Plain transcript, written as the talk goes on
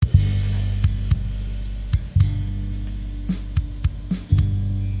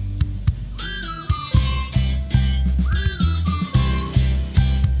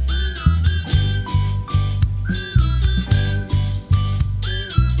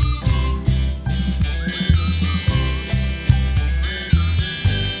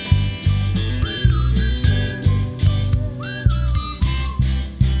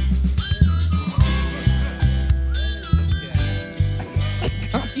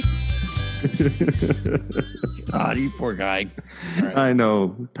God, you poor guy. Right. I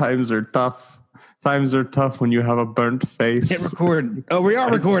know. Times are tough. Times are tough when you have a burnt face. Hit record. Oh, we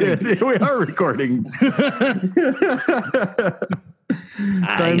are recording. We are recording.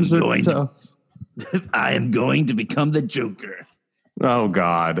 Times are tough. I am going to become the Joker. Oh,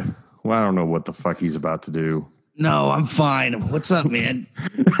 God. Well, I don't know what the fuck he's about to do. No, I'm fine. What's up, man?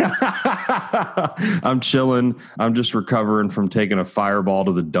 I'm chilling. I'm just recovering from taking a fireball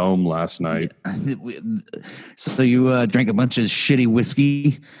to the dome last night. So you drank a bunch of shitty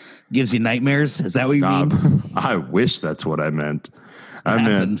whiskey? Gives you nightmares? Is that what you mean? I wish that's what I meant.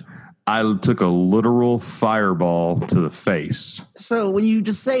 I took a literal fireball to the face. So when you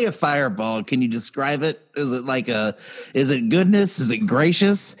just say a fireball, can you describe it? Is it goodness? Is it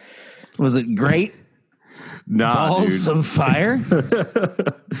gracious? Was it great? Nah, balls dude. Of fire?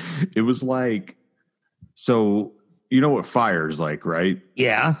 It was like, so you know what fire is like, right?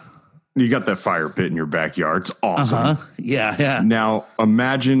 Yeah. You got that fire pit in your backyard. It's awesome. Uh-huh. Yeah. Now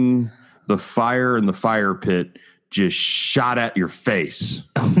imagine the fire in the fire pit just shot at your face.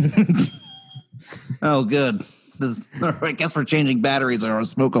 Oh, good. I guess we're changing batteries or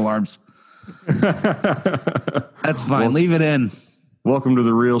smoke alarms. That's fine. Well, leave it in. Welcome to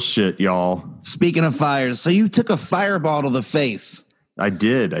the real shit, y'all. Speaking of fires, so you took a fireball to the face. I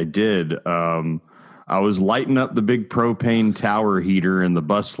did. I was lighting up the big propane tower heater in the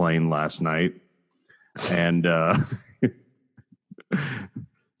bus lane last night, and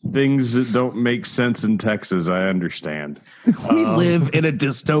things that don't make sense in Texas, I understand. We live in a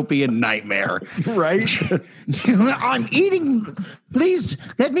dystopian nightmare. Right? I'm eating. Please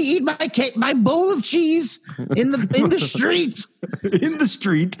let me eat my bowl of cheese in the street. In the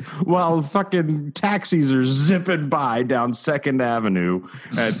street while fucking taxis are zipping by down 2nd Avenue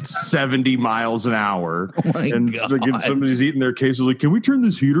at 70 miles an hour. Oh my God. Somebody's eating their queso, like, can we turn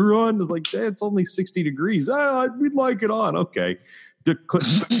this heater on? It's like, hey, it's only 60 degrees. We'd like it on. Okay.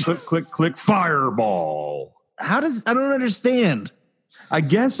 Click, fireball. I don't understand. I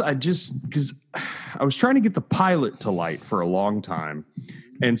guess because I was trying to get the pilot to light for a long time.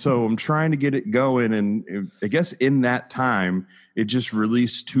 And so I'm trying to get it going. And I guess in that time, it just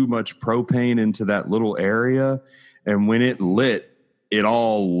released too much propane into that little area. And when it lit, it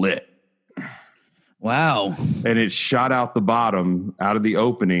all lit. Wow. And it shot out the bottom, out of the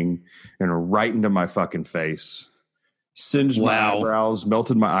opening, and right into my fucking face. Singed my eyebrows,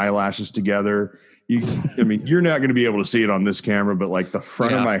 melted my eyelashes together. You're not going to be able to see it on this camera, but like the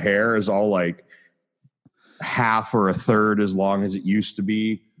front of my hair is all like half or a third as long as it used to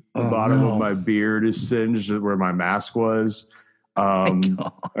be. The bottom of my beard is singed where my mask was. I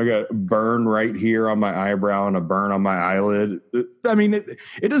got a burn right here on my eyebrow and a burn on my eyelid. I mean,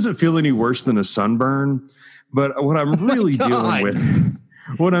 it doesn't feel any worse than a sunburn, but what I'm really dealing with...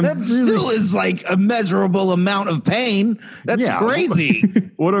 still is like a measurable amount of pain. That's crazy.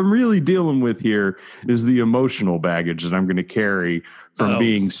 What I'm really dealing with here is the emotional baggage that I'm going to carry from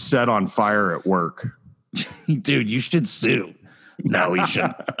being set on fire at work. Dude, you should sue. No, you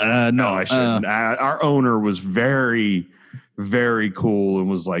shouldn't. No, I shouldn't. Our owner was very, very cool and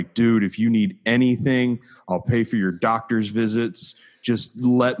was like, dude, if you need anything, I'll pay for your doctor's visits. Just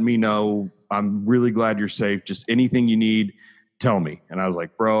let me know. I'm really glad you're safe. Just anything you need, tell me. And I was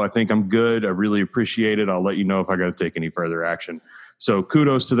like, bro, I think I'm good. I really appreciate it. I'll let you know if I got to take any further action. So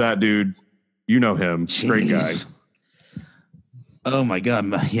kudos to that dude. You know him. Jeez. Great guy. Oh my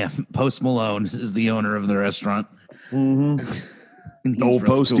God. Yeah. Post Malone is the owner of the restaurant. Mm-hmm. Old really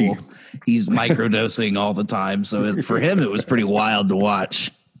Posty. Cool. He's microdosing all the time. So for him, it was pretty wild to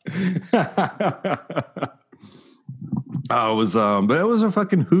watch. But it was a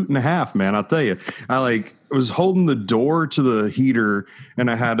fucking hoot and a half, man. I'll tell you. I was holding the door to the heater,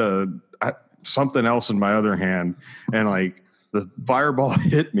 and I had something else in my other hand, and like the fireball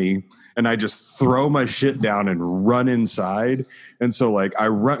hit me, and I just throw my shit down and run inside. And so like I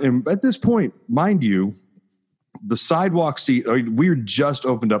run, and at this point, mind you, the sidewalk seat. We just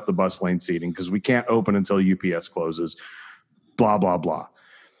opened up the bus lane seating because we can't open until UPS closes. Blah blah blah.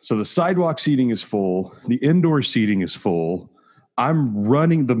 So the sidewalk seating is full. The indoor seating is full. I'm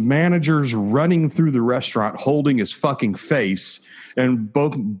running. The manager's running through the restaurant holding his fucking face. And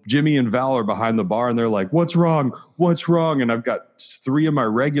both Jimmy and Val are behind the bar. And they're like, what's wrong? What's wrong? And I've got 3 of my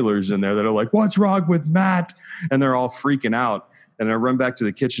regulars in there that are like, what's wrong with Matt? And they're all freaking out. And I run back to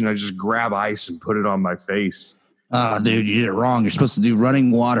the kitchen. I just grab ice and put it on my face. Oh, dude, you did it wrong. You're supposed to do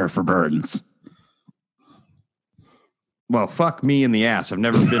running water for burns. Well, fuck me in the ass. I've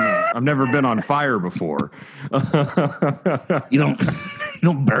never been on fire before. You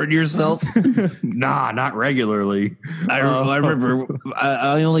don't burn yourself? Nah, not regularly. I remember.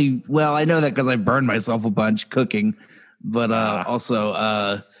 I know that because I burned myself a bunch cooking, but also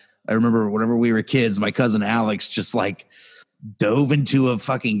I remember whenever we were kids, my cousin Alex just like dove into a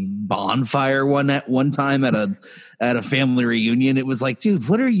fucking bonfire one time at a family reunion. It was like, dude,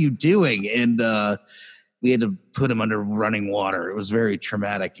 what are you doing? And we had to put him under running water. It was very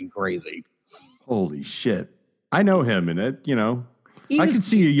traumatic and crazy. Holy shit. I know him, and I could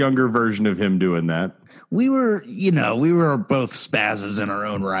see a younger version of him doing that. We were both spazzes in our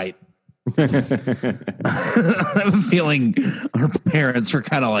own right. I have a feeling our parents were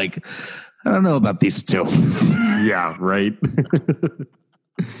kind of like, I don't know about these two. Yeah, right.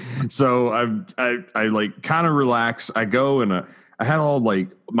 So I like kind of relax. I go and I had all like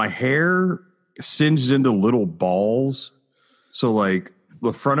my hair singed into little balls. So like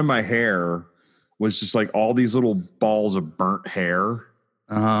the front of my hair was just like all these little balls of burnt hair.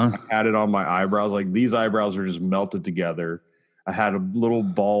 I had it on my eyebrows. Like these eyebrows are just melted together. I had little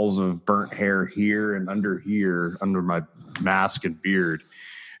balls of burnt hair here and under my mask and beard.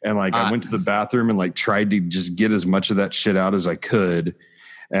 And like I went to the bathroom and like tried to just get as much of that shit out as I could.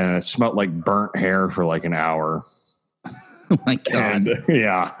 And it smelled like burnt hair for like an hour. Oh my God. And,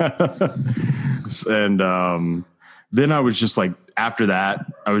 yeah. And then I was just like, after that,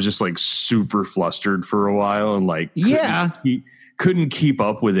 I was just like super flustered for a while and like couldn't keep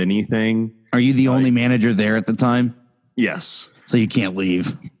up with anything. Are you the only manager there at the time? Yes. So you can't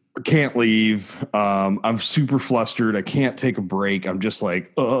leave. Can't leave. I'm super flustered. I can't take a break. I'm just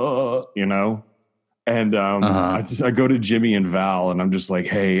like, And I go to Jimmy and Val and I'm just like,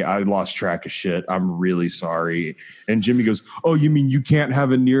 hey, I lost track of shit. I'm really sorry. And Jimmy goes, oh, you mean you can't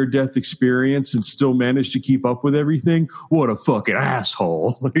have a near-death experience and still manage to keep up with everything? What a fucking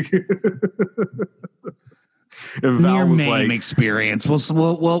asshole. Near MAME experience.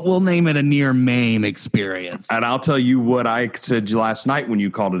 We'll name it a near MAME experience. And I'll tell you what I said last night when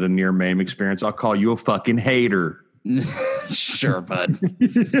you called it a near MAME experience. I'll call you a fucking hater. Sure, bud. You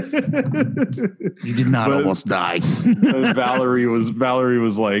did not almost die. Valerie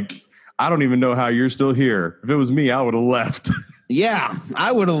was like, I don't even know how you're still here. If it was me, I would have left. Yeah,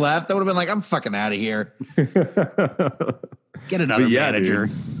 I would have left. I would have been like, I'm fucking out of here. Get another manager.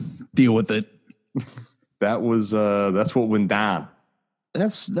 Dude. Deal with it. That's what went down.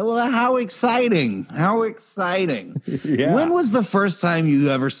 How exciting. How exciting. Yeah. When was the first time you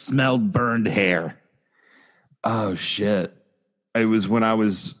ever smelled burned hair? Oh shit. It was when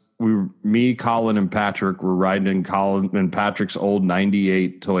me, Colin, and Patrick were riding in Colin and Patrick's old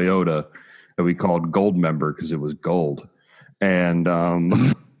 98 Toyota that we called Gold Member because it was gold. And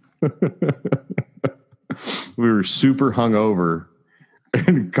we were super hungover.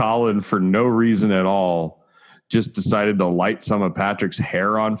 And Colin, for no reason at all, just decided to light some of Patrick's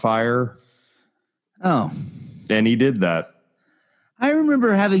hair on fire. Oh. And he did that. I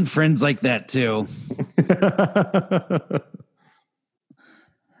remember having friends like that, too.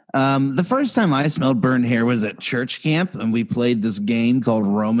 The first time I smelled burnt hair was at church camp, and we played this game called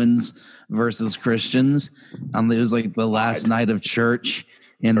Romans versus Christians. It was like the last night of church,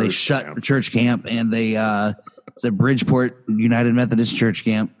 and they shut church camp, and they it's at Bridgeport United Methodist Church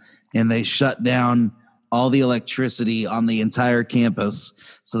Camp, and they shut down all the electricity on the entire campus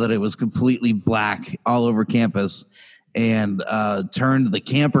so that it was completely black all over campus, and turned the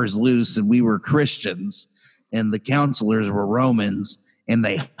campers loose. And we were Christians, and the counselors were Romans, and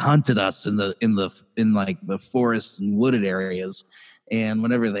they hunted us in like the forests and wooded areas. And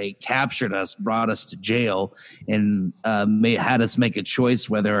whenever they captured us, brought us to jail, and had us make a choice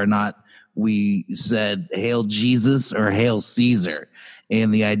whether or not we said "Hail Jesus" or "Hail Caesar."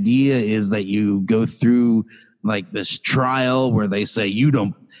 And the idea is that you go through like this trial where they say you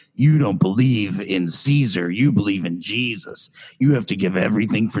don't believe in Caesar, you believe in Jesus. You have to give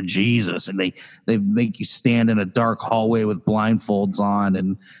everything for Jesus. And they make you stand in a dark hallway with blindfolds on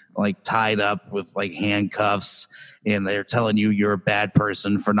and like tied up with like handcuffs. And they're telling you you're a bad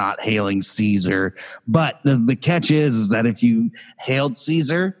person for not hailing Caesar. But the catch is that if you hailed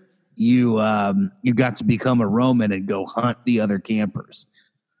Caesar, you got to become a Roman and go hunt the other campers.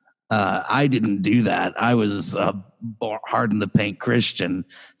 I didn't do that. I was hard in the paint Christian.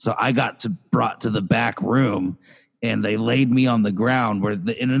 So I got brought to the back room, and they laid me on the ground and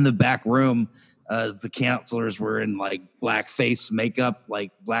in the back room, the counselors were in like blackface makeup,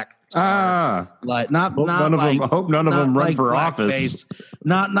 like black. Like I hope none of them run for office.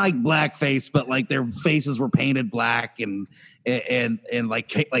 Not like blackface, but like their faces were painted black and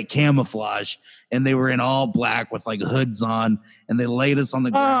like camouflage, and they were in all black with like hoods on, and they laid us on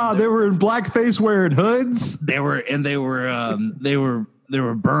the ground. They were in blackface wearing hoods. They were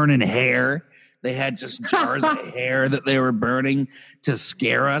were burning hair. They had just jars of hair that they were burning to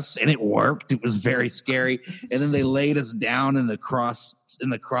scare us, and it worked. It was very scary. And then they laid us down in the cross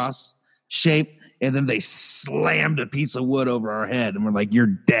shape, and then they slammed a piece of wood over our head, and we're like, "You're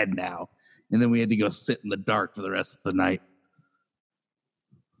dead now." And then we had to go sit in the dark for the rest of the night.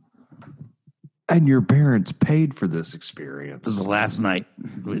 And your parents paid for this experience. This was the last night.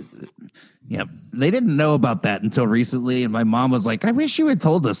 Yep. They didn't know about that until recently, and my mom was like, "I wish you had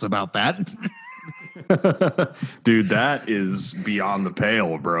told us about that." Dude, that is beyond the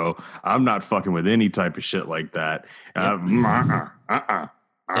pale, bro. I'm not fucking with any type of shit like that.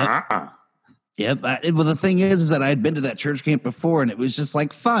 Yep. Well, the thing is that I had been to that church camp before, and it was just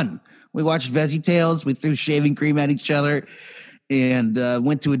like fun. We watched Veggie Tales. We threw shaving cream at each other, and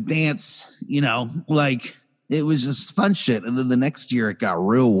went to a dance. Like it was just fun shit. And then the next year, it got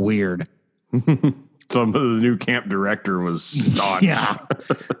real weird. Some of the new camp director was staunch. Yeah.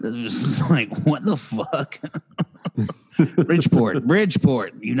 It was just like, what the fuck?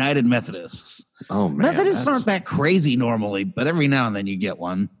 Bridgeport, United Methodists. Oh, man. Methodists aren't that crazy normally, but every now and then you get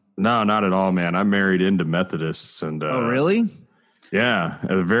one. No, not at all, man. I'm married into Methodists. And oh, really? Yeah.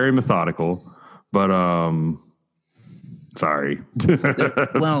 Very methodical. But, sorry.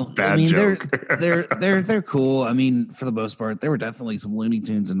 Well, Bad joke. they're cool. I mean, for the most part, there were definitely some Looney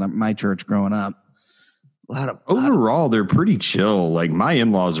Tunes in my church growing up. Overall, they're pretty chill. Like my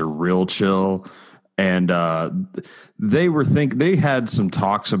in-laws are real chill, and they had some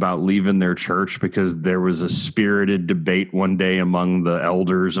talks about leaving their church because there was a spirited debate one day among the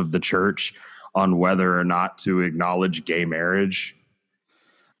elders of the church on whether or not to acknowledge gay marriage.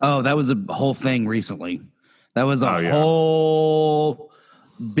 Oh, that was a whole thing recently. That was a whole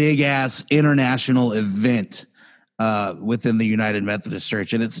big ass international event within the United Methodist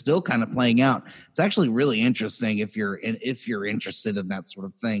Church, and it's still kind of playing out. It's actually really interesting if you're interested in that sort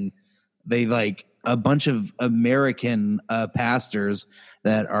of thing. They like a bunch of American pastors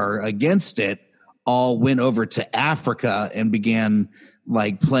that are against it all went over to Africa and began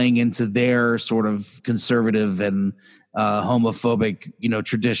like playing into their sort of conservative and homophobic,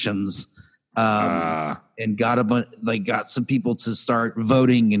 traditions. And got some people to start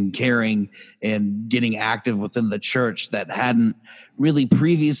voting and caring and getting active within the church that hadn't really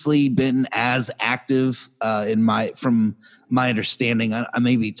previously been as active from my understanding. I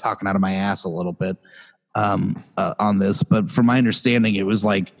may be talking out of my ass a little bit on this, but from my understanding, it was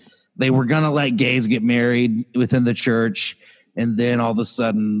like they were going to let gays get married within the church. And then all of a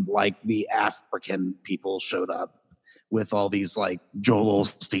sudden, like the African people showed up with all these like Joel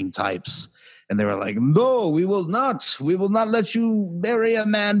Osteen types. And they were like, "No, we will not. We will not let you marry a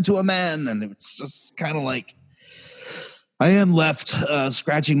man to a man." And it's just kind of like, I am left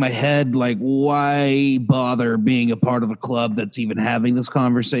scratching my head, like, why bother being a part of a club that's even having this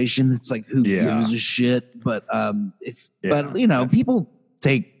conversation? It's like, who gives a shit? But people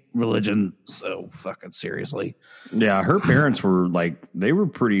take religion so fucking seriously. Yeah, her parents were like, they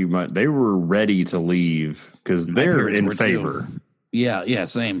were ready to leave because they're in favor. Too. Yeah,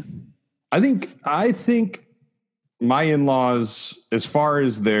 same. I think my in-laws, as far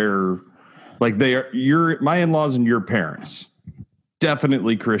as my in-laws and your parents,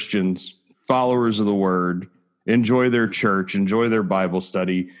 definitely Christians, followers of the word, enjoy their church, enjoy their Bible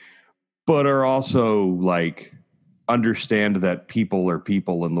study, but are also like understand that people are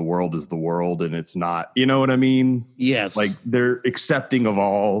people and the world is the world and it's not, you know what I mean? Yes. Like they're accepting of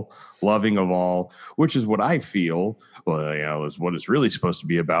all, loving of all, which is what I feel. Well, is what it's really supposed to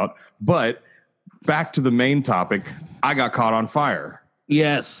be about. But back to the main topic, I got caught on fire.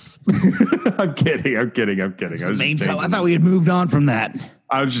 Yes. I'm kidding. I thought we had moved on from that.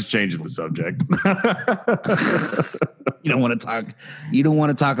 I was just changing the subject. You don't want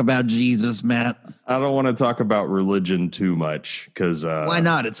to talk about Jesus, Matt. I don't want to talk about religion too much because why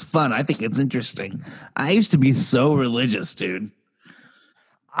not? It's fun. I think it's interesting. I used to be so religious, dude.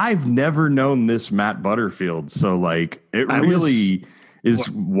 I've never known this Matt Butterfield, so like it really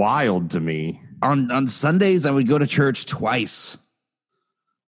is wild to me. On Sundays, I would go to church twice.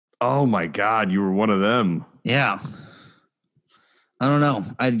 Oh my God, you were one of them. Yeah. I don't know.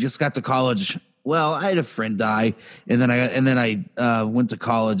 I just got to college. Well, I had a friend die, and then I went to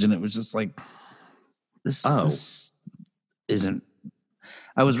college, and it was just like this isn't.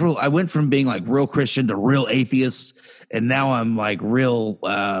 I went from being like real Christian to real atheist, and now I'm like real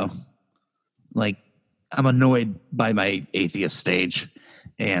like I'm annoyed by my atheist stage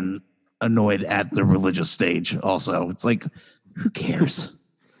and annoyed at the religious stage also. It's like, who cares?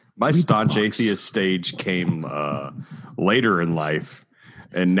 My staunch atheist stage came later in life,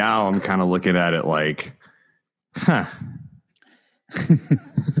 and now I'm kind of looking at it like,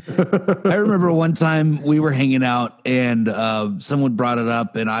 I remember one time we were hanging out and someone brought it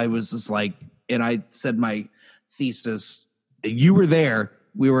up, and I was just like, and I said my thesis. You were there.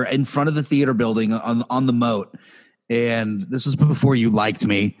 We were in front of the theater building on the moat, and this was before you liked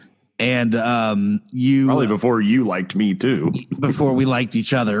me. And you probably before you liked me too. Before we liked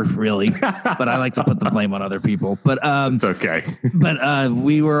each other, really. But I like to put the blame on other people. But it's okay. But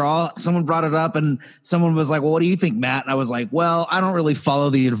we were all. Someone brought it up, and someone was like, "Well, what do you think, Matt?" And I was like, "Well, I don't really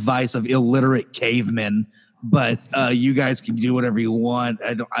follow the advice of illiterate cavemen, but you guys can do whatever you want.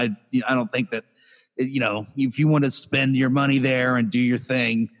 I don't think that if you want to spend your money there and do your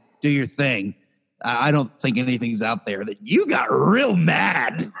thing, do your thing. I don't think anything's out there." That you got real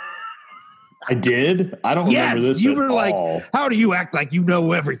mad. I did. I don't remember this. You were like, how do you act like you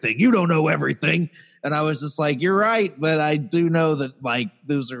know everything? You don't know everything. And I was just like, you're right. But I do know that like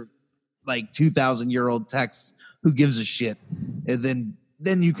those are like 2,000-year-old texts. Who gives a shit? And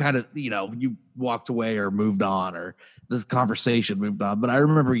then you kind of, you walked away or moved on, or this conversation moved on. But I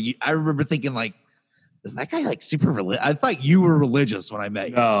remember thinking like, is that guy like super religious? I thought you were religious when I met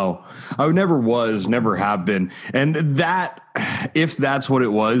you. No, I never was, never have been. And that, if that's what it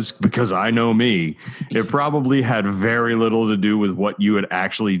was, because I know me, it probably had very little to do with what you had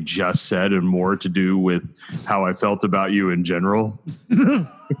actually just said and more to do with how I felt about you in general.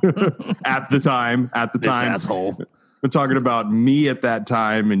 At the time. This asshole. We're talking about me at that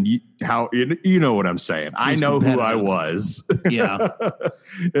time and how, you know what I'm saying. I know who I was. Yeah.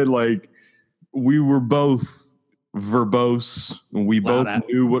 And like, we were both verbose. And we both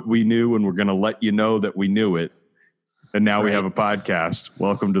knew what we knew, and we're going to let you know that we knew it. And now we have a podcast.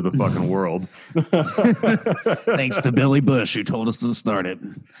 Welcome to the fucking world. Thanks to Billy Bush, who told us to start it.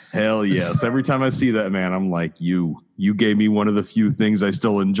 Hell yes. Every time I see that, man, I'm like, you gave me one of the few things I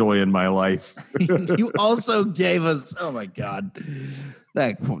still enjoy in my life. You also gave us, oh my God,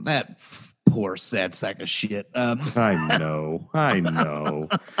 that poor sad sack of shit. I know.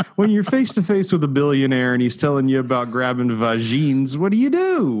 When you're face to face with a billionaire and he's telling you about grabbing vagines, what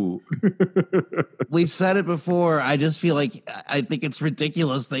do? We've said it before. I just feel like I think it's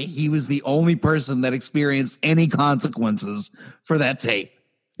ridiculous that he was the only person that experienced any consequences for that tape.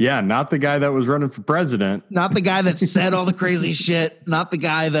 Yeah, not the guy that was running for president. Not the guy that said all the crazy shit. Not the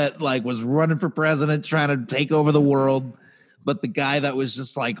guy that like was running for president trying to take over the world. But the guy that was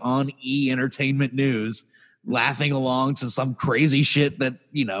just like on Entertainment News laughing along to some crazy shit that,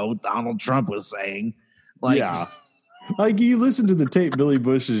 Donald Trump was saying. Like, yeah. Like you listen to the tape, Billy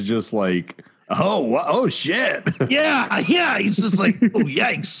Bush is just like, oh shit. Yeah. He's just like, oh,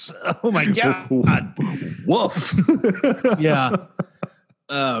 yikes. Oh my God. Woof. Yeah.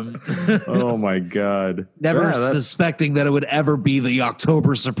 Oh my God. Never suspecting that it would ever be the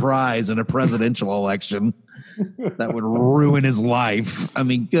October surprise in a presidential election. That would ruin his life. I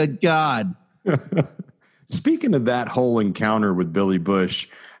mean, good God. Speaking of that whole encounter with Billy Bush,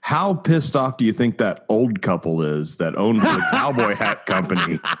 how pissed off do you think that old couple is that owns the cowboy hat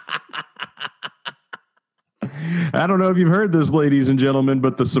company? I don't know if you've heard this, ladies and gentlemen,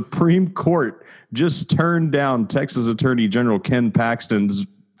 but the Supreme Court just turned down Texas Attorney General Ken Paxton's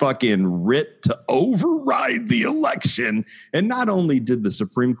fucking writ to override the election. And not only did the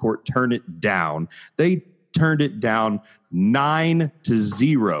Supreme Court turn it down, they turned it down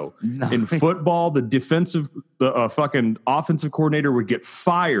 9-0. Nice. In football, the fucking offensive coordinator would get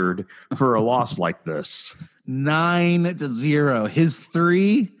fired for a loss like this. 9-0. His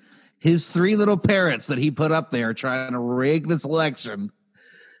three little parrots that he put up there trying to rig this election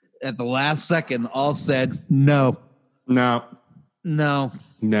at the last second all said no.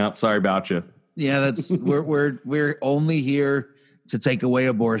 Sorry about you. Yeah, that's we're only here to take away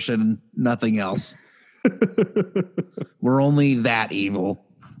abortion, nothing else. We're only that evil.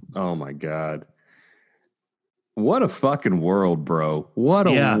 Oh my God. What a fucking world, bro. What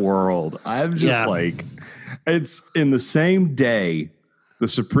a world. I'm just like, it's in the same day the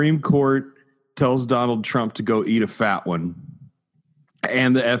Supreme Court tells Donald Trump to go eat a fat one,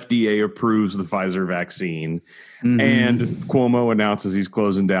 and the FDA approves the Pfizer vaccine, and Cuomo announces he's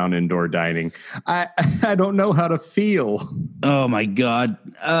closing down indoor dining. I don't know how to feel. Oh my God.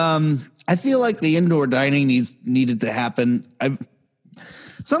 I feel like the indoor dining needed to happen.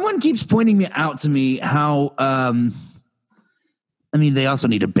 Someone keeps pointing out to me how, they also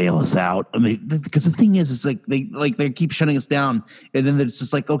need to bail us out. Because the thing is, it's like they keep shutting us down, and then it's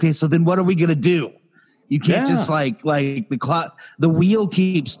just like, okay, so then what are we gonna do? You can't just like the clock, the wheel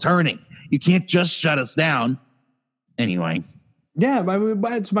keeps turning. You can't just shut us down. Anyway. Yeah,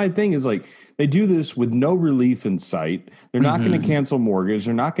 that's my thing is like they do this with no relief in sight. They're not going to cancel mortgage.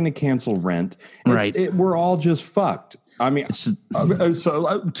 They're not going to cancel rent. Right. We're all just fucked. I mean, It's just,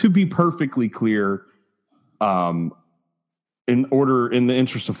 to be perfectly clear, in the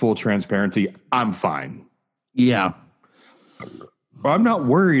interest of full transparency, I'm fine. yeah. I'm not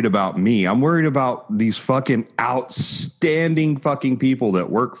worried about me. I'm worried about these fucking outstanding fucking people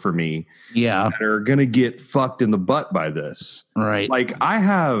that work for me. Yeah. That are going to get fucked in the butt by this. Right. Like, I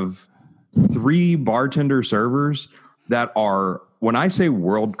have 3 bartender servers that are, when I say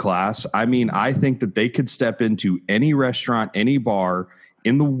world class, I mean, I think that they could step into any restaurant, any bar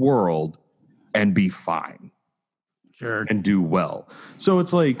in the world and be fine. Sure. And do well. So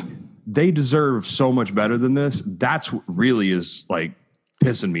it's like, they deserve so much better than this. That's what really is like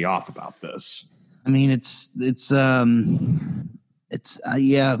pissing me off about this. I mean,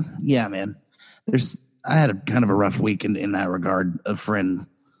 yeah, man. I had a kind of a rough week in that regard. A friend,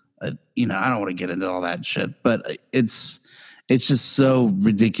 I don't want to get into all that shit, but it's just so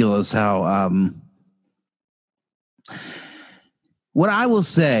ridiculous how, what I will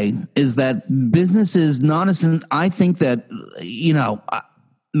say is that businesses, I think that,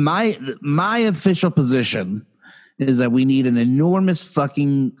 my official position is that we need an enormous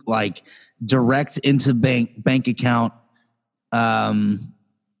fucking like direct into bank account bailout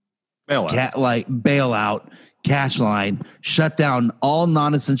cash line, shut down all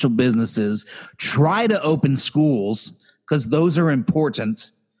non-essential businesses, try to open schools because those are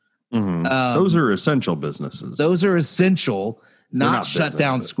important. Mm-hmm. Those are essential businesses. Those are essential, not shut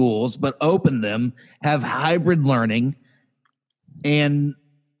down schools, but open them, have hybrid learning, and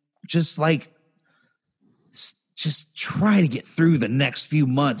just try to get through the next few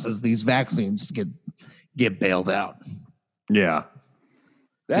months as these vaccines get bailed out. Yeah.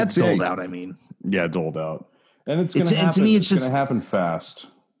 That's doled out, I mean. Yeah, doled out. And it's going to happen. To me, it's going to happen fast.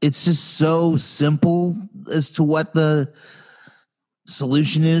 It's just so simple as to what the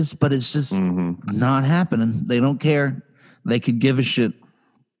solution is, but it's just not happening. They don't care. They could give a shit.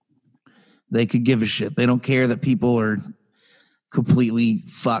 They don't care that people are completely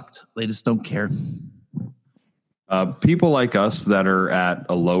fucked. They just don't care. People like us that are at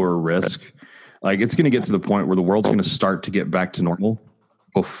a lower risk, like it's going to get to the point where the world's going to start to get back to normal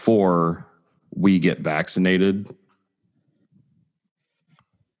before we get vaccinated.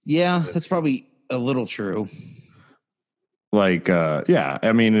 Yeah, that's probably a little true. Like, yeah,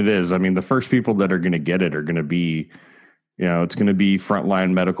 I mean, it is. I mean, the first people that are going to get it are going to be, it's going to be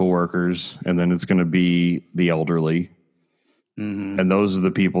frontline medical workers, and then it's going to be the elderly. Mm-hmm. And those are the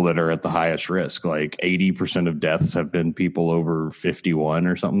people that are at the highest risk. Like 80% of deaths have been people over 51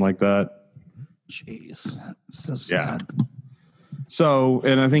 or something like that. Jeez, so sad. Yeah. So,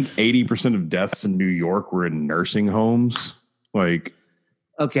 and I think 80% of deaths in New York were in nursing homes. Like,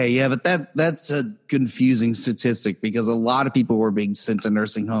 okay, yeah, but that's a confusing statistic because a lot of people were being sent to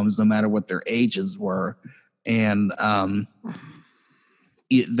nursing homes no matter what their ages were. And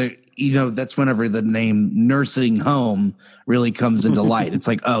that's whenever the name nursing home really comes into light. It's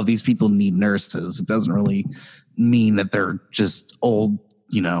like, oh, these people need nurses. It doesn't really mean that they're just old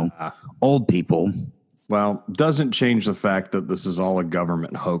people. Well, doesn't change the fact that this is all a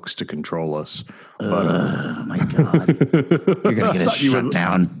government hoax to control us. But, oh my God. You're going to get it shut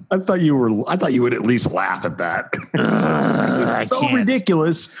down. I thought you would at least laugh at that. It's so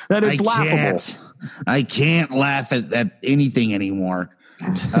ridiculous that it's laughable. I can't laugh at anything anymore.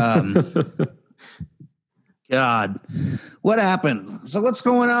 God, what happened? So what's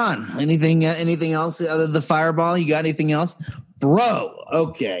going on? Anything else other than the fireball? You got anything else? Bro,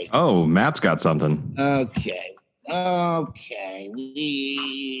 okay. Oh, Matt's got something. Okay. We all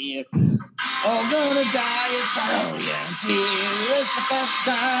gonna die. It's the best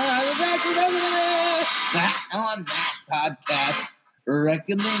time on that podcast.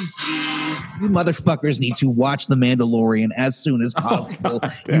 Recommends you motherfuckers need to watch The Mandalorian as soon as possible.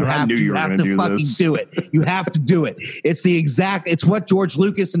 You have to fucking do it. You have to do it. It's what George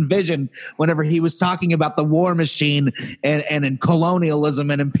Lucas envisioned whenever he was talking about the war machine and in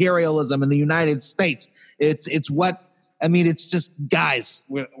colonialism and imperialism in the United States. It's what I mean. It's just, guys,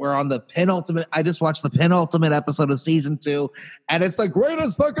 we're on the penultimate. I just watched the penultimate episode of season 2, and it's the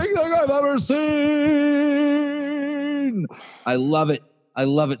greatest fucking thing I've ever seen. I love it. I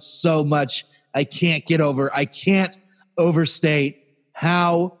love it so much. I can't overstate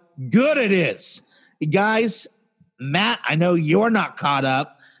how good it is. Guys, Matt, I know you're not caught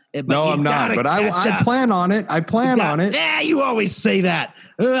up. No, I'm not, but I plan on it. Yeah, you always say that.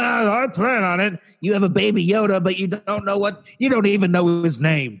 I plan on it. You have a baby Yoda, but you don't even know his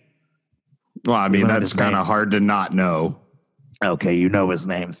name. Well, I mean, that's kind of hard to not know. Okay, you know his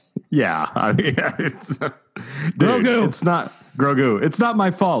name. Yeah. I mean, Grogu. It's not Grogu. It's not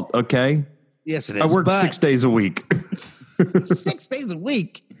my fault, okay? Yes, it is. I work 6 days a week. 6 days a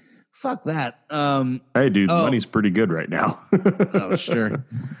week. Fuck that. Hey, dude, money's pretty good right now. Oh, sure.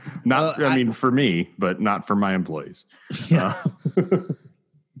 Not, I mean, for me, but not for my employees. Yeah.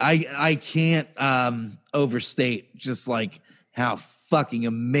 I can't overstate just like how fucking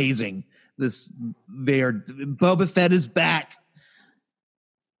amazing Boba Fett is back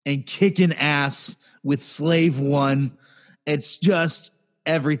and kicking ass with Slave One. It's just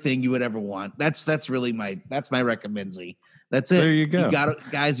everything you would ever want. That's really my recommendation. That's it. There you go. You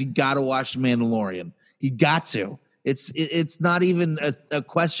gotta watch The Mandalorian. You got to. It's not even a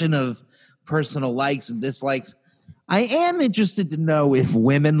question of personal likes and dislikes. I am interested to know if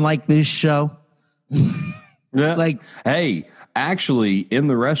women like this show. Yeah. Like, hey, actually, in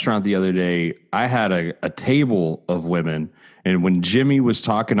the restaurant the other day, I had a table of women, and when Jimmy was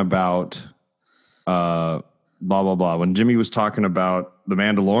talking about blah blah blah, when Jimmy was talking about The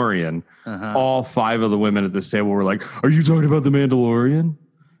Mandalorian, all 5 of the women at this table were like, "Are you talking about The Mandalorian?"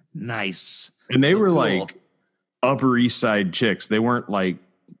 Nice. And they were cool. Like Upper East Side chicks. They weren't like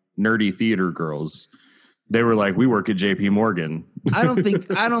nerdy theater girls. They were like, we work at JP Morgan. I don't think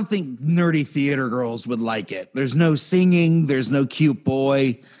nerdy theater girls would like it. There's no singing. There's no cute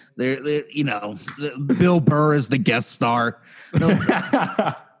boy. There, Bill Burr is the guest star.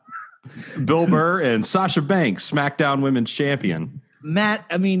 Bill Burr and Sasha Banks, SmackDown Women's Champion. Matt,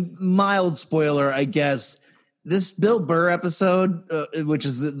 I mean, mild spoiler, I guess. This Bill Burr episode, which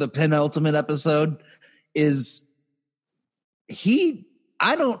is the penultimate episode,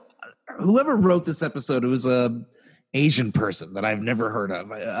 whoever wrote this episode, it was a Asian person that I've never heard of.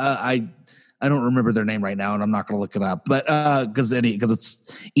 I don't remember their name right now, and I'm not going to look it up, but because it's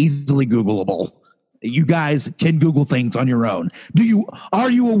easily Googleable. You guys can Google things on your own. Are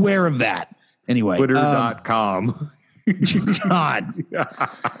you aware of that? Anyway, Twitter.com. God.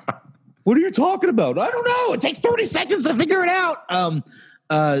 What are you talking about? I don't know. It takes 30 seconds to figure it out.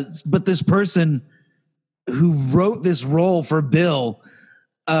 But this person who wrote this role for Bill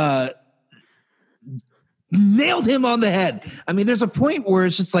nailed him on the head. I mean, there's a point where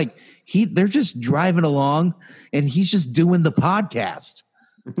it's just like they're just driving along and he's just doing the podcast.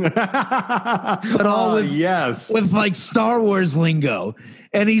 But all with like Star Wars lingo.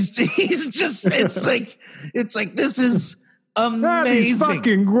 And he's just it's like this is amazing. These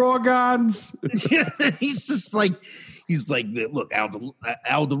fucking Gorgons. He's like, look,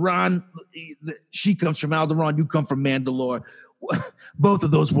 Alderaan, she comes from Alderaan, you come from Mandalore. Both of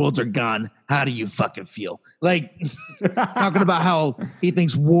those worlds are gone. How do you fucking feel? Like talking about how he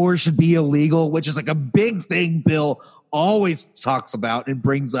thinks war should be illegal, which is like a big thing Bill always talks about and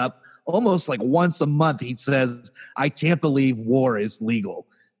brings up almost like once a month. He says, I can't believe war is legal.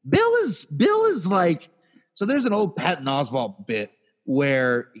 Bill is like, so there's an old Patton Oswalt bit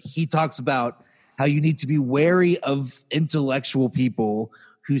where he talks about how you need to be wary of intellectual people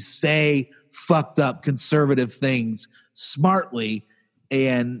who say fucked up conservative things smartly,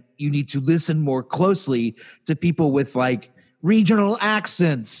 and you need to listen more closely to people with like regional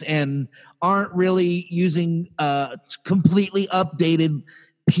accents and aren't really using completely updated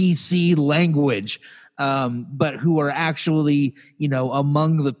PC language, but who are actually,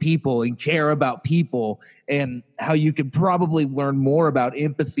 among the people and care about people, and how you can probably learn more about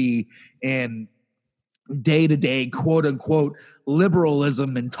empathy and day-to-day quote unquote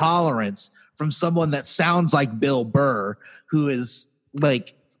liberalism and tolerance from someone that sounds like Bill Burr, who is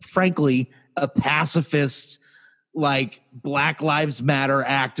like, frankly, a pacifist, like Black Lives Matter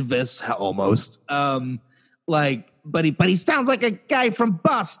activist almost. But he sounds like a guy from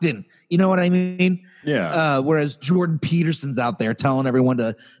Boston. You know what I mean? Yeah. Whereas Jordan Peterson's out there telling everyone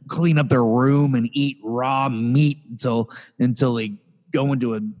to clean up their room and eat raw meat until they go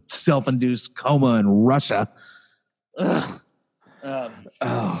into a self-induced coma in Russia. Ugh.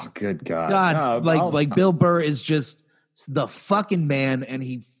 Oh, good God. Like Bill Burr is just the fucking man, and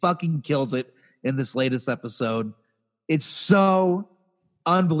he fucking kills it in this latest episode. It's so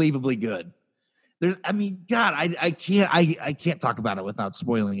unbelievably good. I can't talk about it without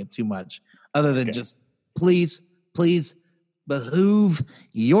spoiling it too much, other than just please behoove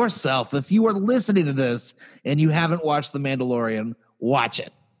yourself. If you are listening to this and you haven't watched The Mandalorian, watch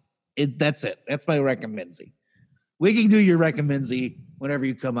it. That's it. That's my recommendation. We can do your recommendation whenever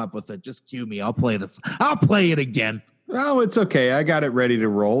you come up with it. Just cue me. I'll play this. I'll play it again. Oh, it's okay. I got it ready to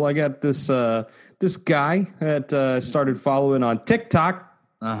roll. I got this guy that started following on TikTok.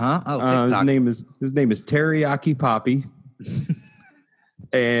 TikTok. His name is Teriyaki Poppy,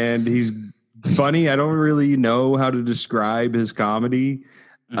 and he's funny. I don't really know how to describe his comedy.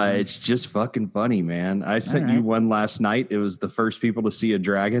 It's just fucking funny, man. I sent you one last night. It was the first people to see a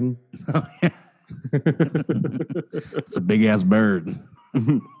dragon. It's a big ass bird.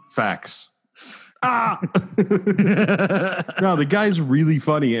 Facts. No, the guy's really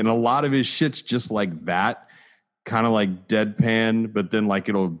funny, and a lot of his shit's just like that, kind of like deadpan, but then like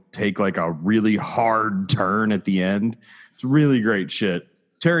it'll take like a really hard turn at the end. It's really great shit.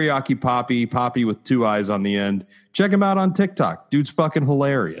 Teriyaki Poppy with 2 eyes on the end. Check him out on TikTok. Dude's fucking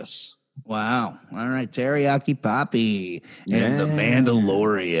hilarious. Wow. All right. Teriyaki Poppy and The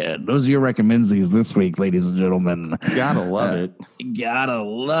Mandalorian. Those are your recommendations this week, ladies and gentlemen. Gotta love it. Gotta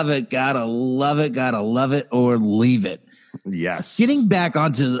love it. Gotta love it. Gotta love it or leave it. Yes. Getting back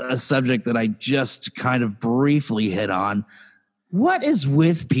onto a subject that I just kind of briefly hit on. What is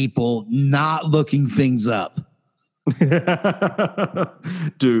with people not looking things up?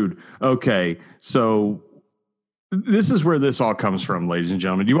 Dude, okay. So this is where this all comes from, ladies and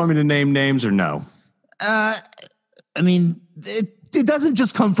gentlemen. Do you want me to name names or no? I mean, it doesn't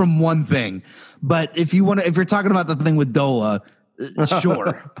just come from one thing. But if you're talking about the thing with Dola,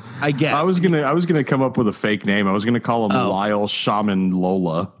 sure, I guess. I was gonna come up with a fake name. I was gonna call him Lyle Shaman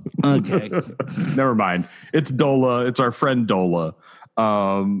Lola. Okay. Never mind. It's Dola. It's our friend Dola.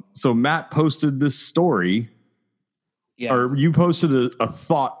 So Matt posted this story. Yeah. Or you posted a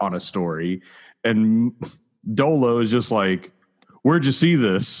thought on a story, and Dolo is just like, where'd you see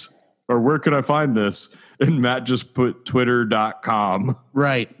this? Or where could I find this? And Matt just put twitter.com.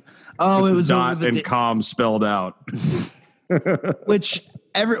 Right. Oh, it was dot and com spelled out. which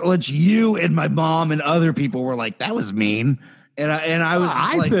you and my mom and other people were like, that was mean. And I was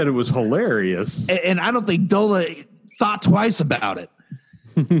I thought it was hilarious. And I don't think Dola thought twice about it.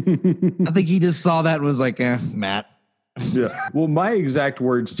 I think he just saw that and was like, Matt. Yeah. Well, my exact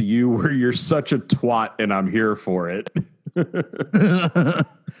words to you were, "You're such a twat, and I'm here for it."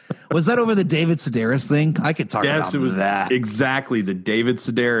 Was that over the David Sedaris thing? I could talk about it was that. Exactly, the David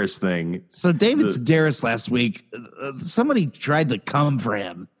Sedaris thing. So David Sedaris last week, somebody tried to come for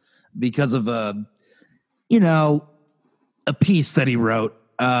him because of a piece that he wrote.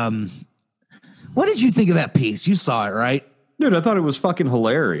 What did you think of that piece? You saw it, right? Dude, I thought it was fucking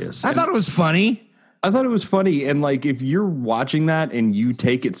hilarious. I thought it was funny. And like, if you're watching that and you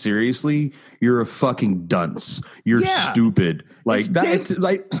take it seriously, you're a fucking dunce. You're stupid. Like that.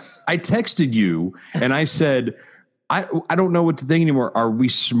 Like, I texted you and I said, I don't know what to think anymore. Are we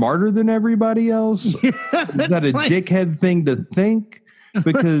smarter than everybody else? Is that a dickhead thing to think?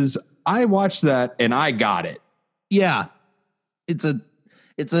 Because I watched that and I got it. Yeah, and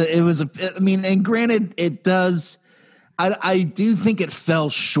granted, it does. I do think it fell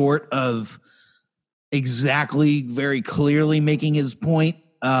short of exactly very clearly making his point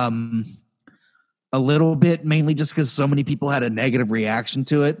a little bit, mainly just because so many people had a negative reaction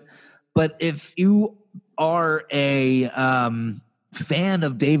to it. But if you are a fan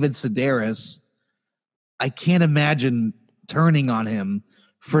of David Sedaris, I can't imagine turning on him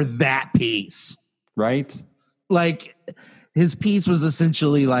for that piece. Right? Like, his piece was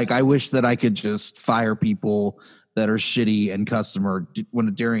essentially like, I wish that I could just fire people that are shitty and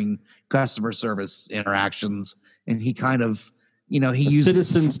during customer service interactions. And he kind of, he used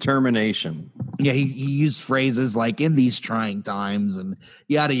citizens termination. Yeah. He used phrases like, in these trying times and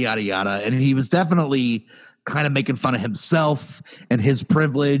yada, yada, yada. And he was definitely kind of making fun of himself and his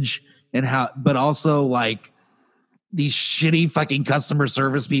privilege but also like these shitty fucking customer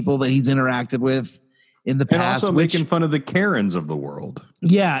service people that he's interacted with in the past. And also making fun of the Karens of the world.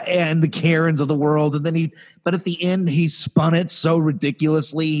 Yeah, and the Karens of the world. And then but at the end, he spun it so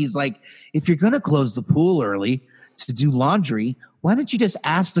ridiculously. He's like, if you're going to close the pool early to do laundry, why don't you just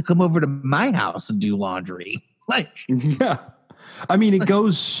ask to come over to my house and do laundry? Like, yeah. I mean, it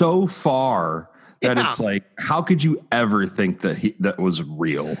goes so far that it's like, how could you ever think that was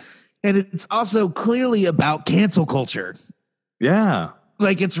real? And it's also clearly about cancel culture. Yeah.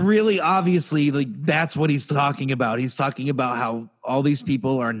 Like, it's really obviously like that's what he's talking about. He's talking about how all these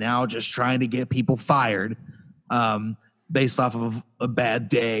people are now just trying to get people fired based off of a bad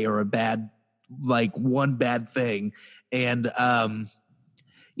day or one bad thing. And, I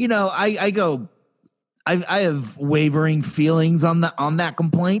have wavering feelings on that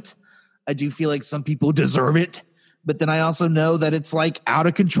complaint. I do feel like some people deserve it, but then I also know that it's like out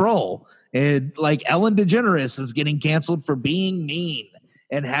of control. And like Ellen DeGeneres is getting canceled for being mean.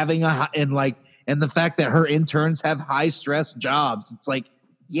 And having and the fact that her interns have high stress jobs. It's like,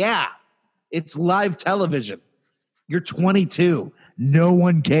 yeah, it's live television. You're 22. No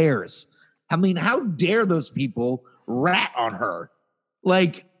one cares. I mean, how dare those people rat on her?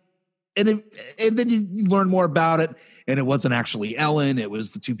 Like, and then you learn more about it. And it wasn't actually Ellen. It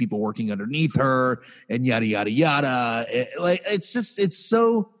was the two people working underneath her and yada, yada, yada. It's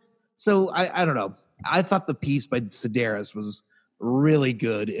so So I don't know. I thought the piece by Sedaris was really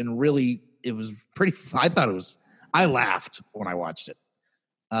good and really it was pretty. I laughed when I watched it.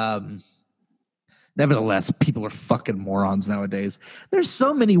 Nevertheless, people are fucking morons nowadays. There's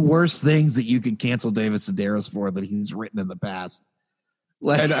so many worse things that you could cancel David Sedaris for that he's written in the past.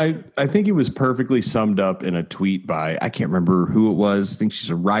 And I think it was perfectly summed up in a tweet by, I can't remember who it was. I think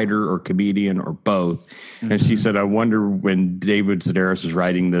she's a writer or comedian or both. Mm-hmm. And she said, I wonder when David Sedaris was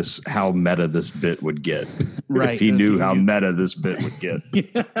writing this, how meta this bit would get. Right. If he knew how meta this bit would get.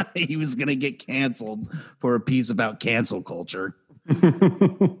 Yeah, he was going to get canceled for a piece about cancel culture.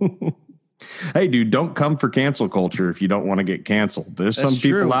 Hey, dude, don't come for cancel culture if you don't want to get canceled. There's some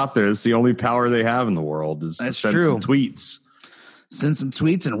people out there. It's the only power they have in the world is to send some tweets. Send some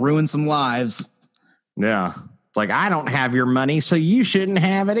tweets and ruin some lives. Yeah. It's like, I don't have your money, so you shouldn't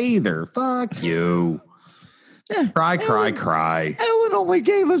have it either. Fuck you. Yeah. Cry. Ellen only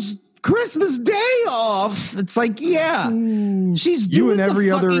gave us Christmas Day off. It's like, she's doing you and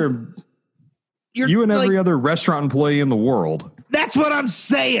every other restaurant employee in the world. That's what I'm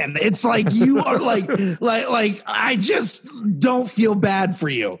saying. It's like you are like I just don't feel bad for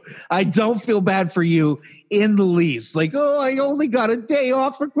you. I don't feel bad for you in the least. Like, oh, I only got a day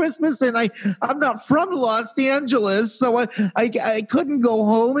off for Christmas and I'm not from Los Angeles, so I couldn't go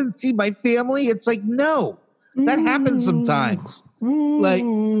home and see my family. It's like, no, that happens sometimes. Like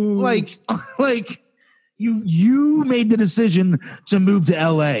you made the decision to move to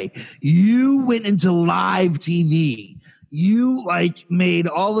LA. You went into live TV. You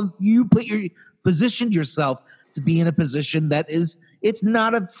positioned yourself to be in a position that it's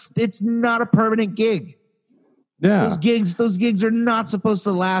not a permanent gig. Yeah. Those gigs are not supposed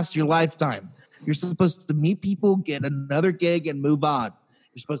to last your lifetime. You're supposed to meet people, get another gig and move on.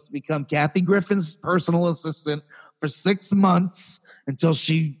 You're supposed to become Kathy Griffin's personal assistant for 6 months until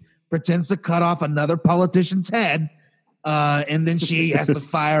she pretends to cut off another politician's head. And then she has to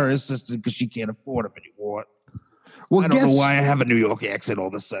fire her assistant because she can't afford him anymore. Well, I don't know why I have a New York accent all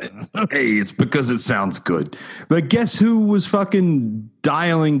of a sudden. Hey, it's because it sounds good. But guess who was fucking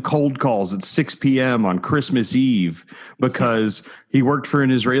dialing cold calls at 6 p.m. on Christmas Eve because he worked for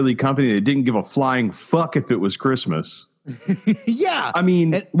an Israeli company that didn't give a flying fuck if it was Christmas? Yeah. I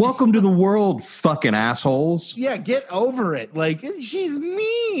mean, welcome to the world, fucking assholes. Yeah, get over it. Like, she's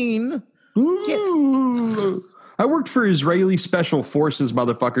mean. I worked for Israeli special forces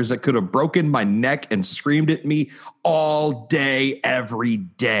motherfuckers that could have broken my neck and screamed at me all day, every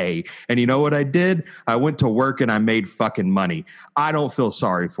day. And you know what I did? I went to work and I made fucking money. I don't feel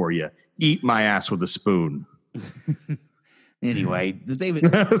sorry for you. Eat my ass with a spoon. Anyway, the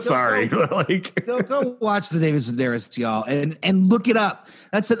David. Sorry, go watch the David Sedaris, y'all, and look it up.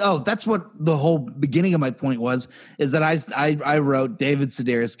 That's it. Oh, that's what the whole beginning of my point was. Is that I wrote David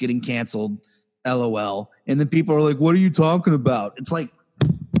Sedaris getting canceled. LOL. And then people are like, what are you talking about? It's like,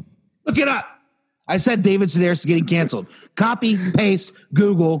 look it up. I said David Sedaris is getting canceled. Copy, paste,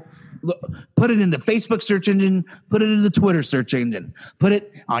 Google, put it in the Facebook search engine, put it in the Twitter search engine, put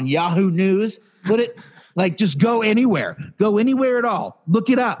it on Yahoo News, put it just go anywhere at all. Look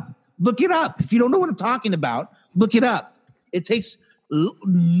it up. If you don't know what I'm talking about, look it up. It takes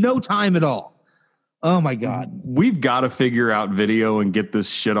no time at all. Oh my God. We've got to figure out video and get this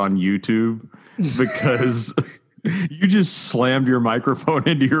shit on YouTube. Because you just slammed your microphone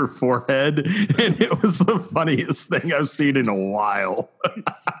into your forehead, and it was the funniest thing I've seen in a while.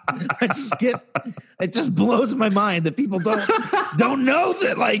 It just blows my mind that people don't know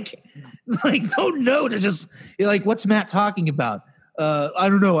that don't know to just like, what's Matt talking about? I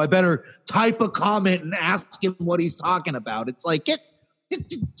don't know. I better type a comment and ask him what he's talking about. It's like,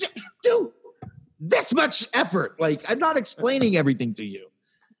 do this much effort. Like, I'm not explaining everything to you.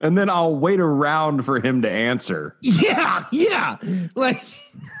 And then I'll wait around for him to answer. Yeah. Like,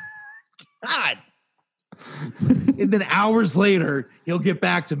 God. And then hours later, he'll get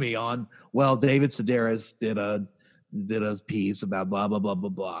back to me on, well, David Sedaris did a piece about blah, blah, blah,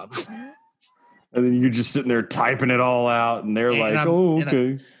 blah, blah. And then you're just sitting there typing it all out, and they're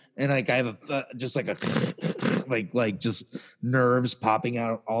okay. And I have just like a just nerves popping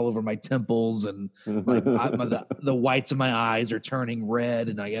out all over my temples, and the whites of my eyes are turning red,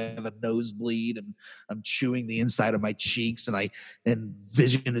 and I have a nosebleed, and I'm chewing the inside of my cheeks, and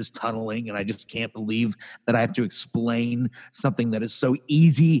vision is tunneling, and I just can't believe that I have to explain something that is so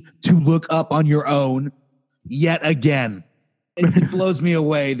easy to look up on your own yet again. It blows me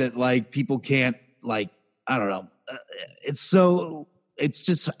away that people can't I don't know. It's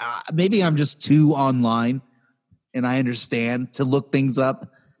just maybe I'm just too online, and I understand to look things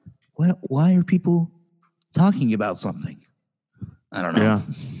up. Why are people talking about something? I don't know. Yeah.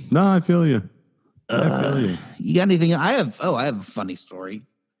 No, I feel you. I feel you. You got anything? I have a funny story.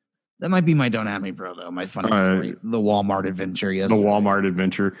 That might be my Don't At Me Bro, though. My funny story. The Walmart adventure yesterday. The Walmart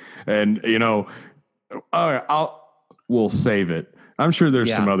adventure. And, all right, we'll save it. I'm sure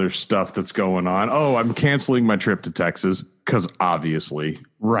there's some other stuff that's going on. Oh, I'm canceling my trip to Texas because obviously.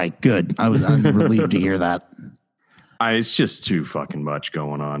 Right. Good. I'm relieved to hear that. It's just too fucking much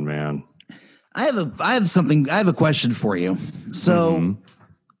going on, man. I have a question for you. So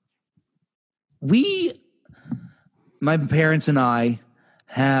my parents and I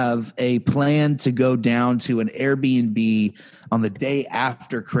have a plan to go down to an Airbnb on the day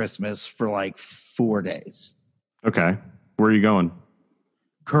after Christmas for like 4 days. Okay. Where are you going?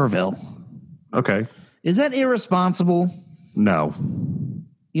 Kerrville. Okay. Is that irresponsible? No.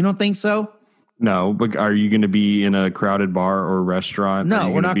 You don't think so? No, but are you going to be in a crowded bar or restaurant?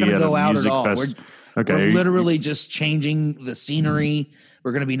 No, we're not going to go out at all. We're literally just changing the scenery.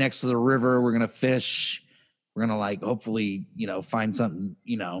 We're going to be next to the river. We're going to fish. We're going to hopefully, find something,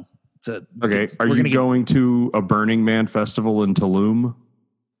 to. Okay. Are you going to a Burning Man festival in Tulum?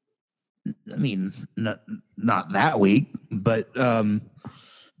 I mean, not that week, but no.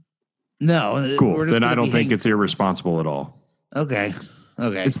 Cool. Then I don't think it's irresponsible at all. Okay.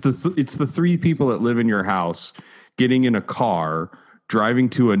 It's the three people that live in your house getting in a car, driving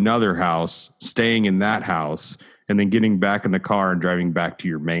to another house, staying in that house, and then getting back in the car and driving back to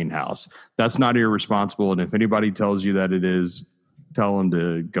your main house. That's not irresponsible. And if anybody tells you that it is, tell them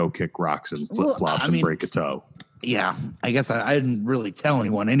to go kick rocks and flip-flops and break a toe. Yeah, I guess I didn't really tell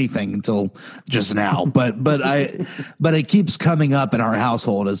anyone anything until just now, but it keeps coming up in our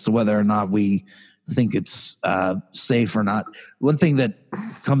household as to whether or not we think it's safe or not. One thing that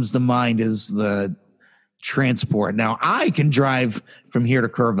comes to mind is the transport. Now, I can drive from here to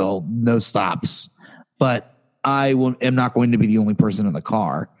Kerrville, no stops, but am not going to be the only person in the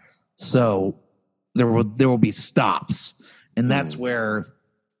car. So there will be stops, and that's where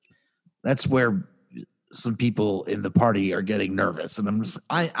some people in the party are getting nervous. And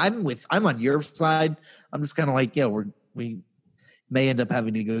I'm on your side. I'm just kind of like, we may end up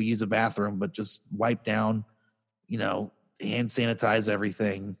having to go use a bathroom, but just wipe down, hand sanitize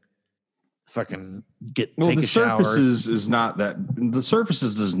everything, fucking take a shower. The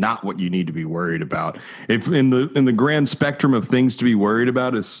surfaces is not what you need to be worried about. If in the grand spectrum of things to be worried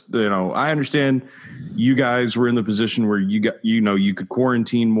about is, I understand you guys were in the position where you could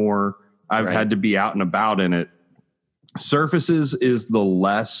quarantine more. I've had to be out and about in it. Surfaces is the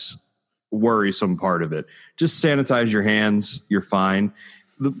less worrisome part of it. Just sanitize your hands. You're fine.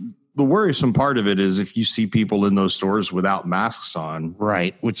 The worrisome part of it is if you see people in those stores without masks on,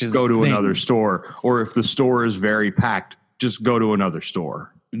 right? Which is go to another store, or if the store is very packed, just go to another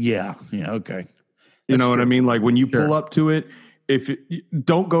store. Yeah. Okay. You know what I mean? Like when you pull up to it,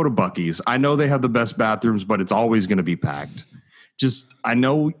 don't go to Buc-ee's. I know they have the best bathrooms, but it's always going to be packed. I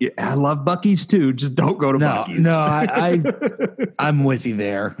know I love Buc-ee's too. Just don't go to Buc-ee's. No, I'm with you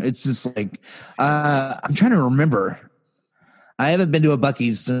there. It's just like, I'm trying to remember. I haven't been to a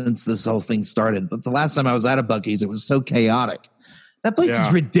Buc-ee's since this whole thing started, but the last time I was at a Buc-ee's, it was so chaotic. That place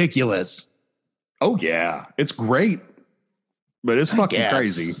is ridiculous. Oh yeah. It's great, but it's fucking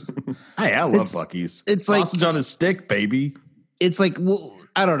crazy. Hey, I love Buc-ee's. It's sausage on a stick, baby. It's like, well,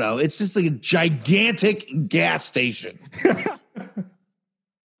 I don't know. It's just like a gigantic gas station.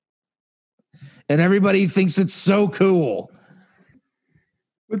 And everybody thinks it's so cool.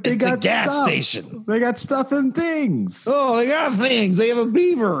 But it's a gas station. They got stuff and things. Oh, they got things. They have a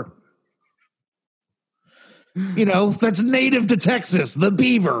beaver. That's native to Texas, the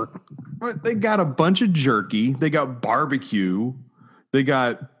beaver. But they got a bunch of jerky. They got barbecue. They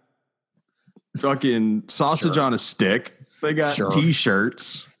got fucking sausage on a stick. They got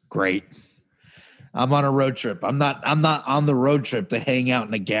T-shirts. Great. I'm on a road trip. I'm not on the road trip to hang out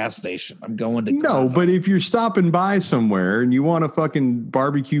in a gas station. I'm going to but if you're stopping by somewhere and you want a fucking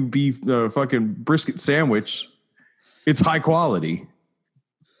barbecue beef, fucking brisket sandwich, it's high quality.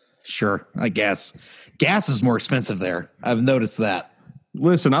 Sure, I guess. Gas is more expensive there. I've noticed that.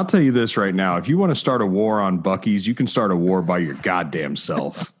 Listen, I'll tell you this right now. If you want to start a war on Buc-ee's, you can start a war by your goddamn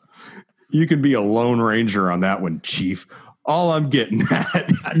self. You can be a Lone Ranger on that one, Chief. All I'm getting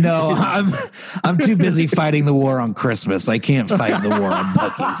at. No, I'm too busy fighting the war on Christmas. I can't fight the war on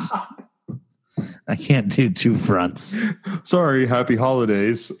Buc-ee's. I can't do two fronts. Sorry, happy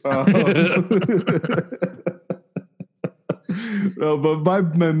holidays. No, but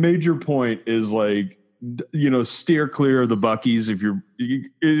my major point is like, steer clear of the Buc-ee's. It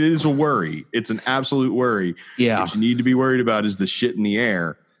is a worry. It's an absolute worry. Yeah. What you need to be worried about is the shit in the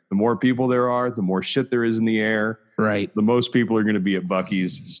air. The more people there are, the more shit there is in the air. Right. The most people are going to be at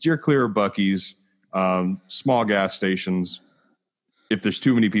Buc-ee's. Steer clear of Buc-ee's, small gas stations. If there's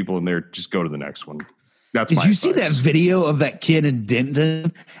too many people in there, just go to the next one. Did you see that video of that kid in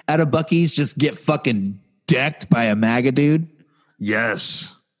Denton at a Buc-ee's just get fucking decked by a MAGA dude?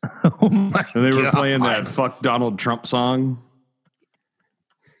 Yes. Oh my And they were God. playing that "Fuck Donald Trump" song.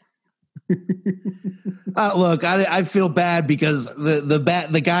 Look, I feel bad because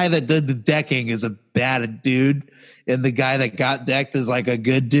the guy that did the decking is a bad dude, and the guy that got decked is like a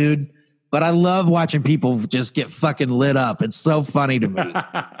good dude. But I love watching people just get fucking lit up. It's so funny to me.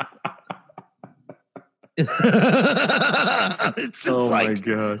 It's my like,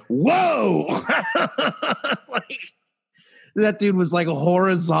 God. whoa. Like, that dude was like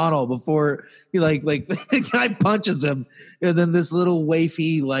horizontal before he like the guy punches him, and then this little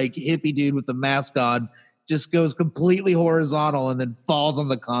wafy like hippie dude with the mask on just goes completely horizontal and then falls on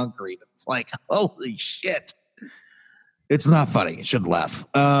the concrete. It's like, holy shit. It's not funny. You should laugh.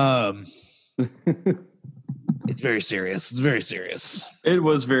 It's very serious. It's very serious. It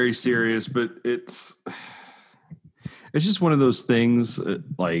was very serious, but it's just one of those things.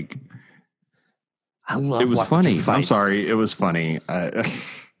 Like, I love. It was funny. Fights. I'm sorry. It was funny. I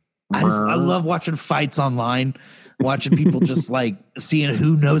love watching fights online. Watching people just like seeing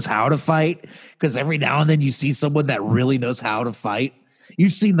who knows how to fight, because every now and then you see someone that really knows how to fight.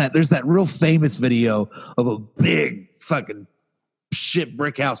 You've seen that. There's that real famous video of a big fucking shit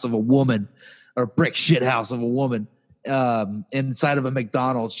brick house of a woman, or brick shit house of a woman inside of a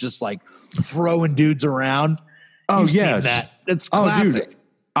McDonald's, just like throwing dudes around. Oh, yeah. That. That's classic. Dude,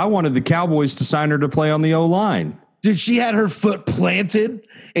 I wanted the Cowboys to sign her to play on the O-line. Dude, she had her foot planted,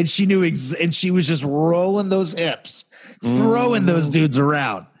 and she knew, and she was just rolling those hips, throwing those dudes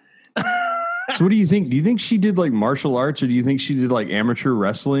around. So what do you think? Do you think she did like martial arts, or do you think she did like amateur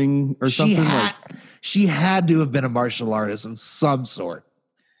wrestling or something? She had to have been a martial artist of some sort.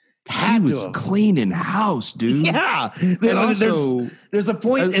 She was cleaning house, dude. Yeah. And also, there's a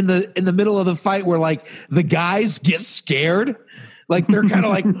point in the middle of the fight where like the guys get scared. Like they're kind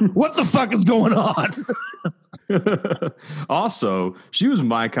of like, what the fuck is going on? Also, she was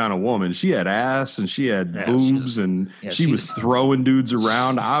my kind of woman. She had ass and she had boobs, and she was throwing dudes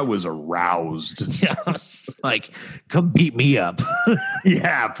around. I was aroused. Yeah, I was like, come beat me up.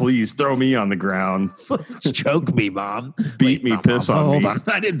 Yeah, please throw me on the ground. Choke me, Mom. Beat me, piss on me. Hold on.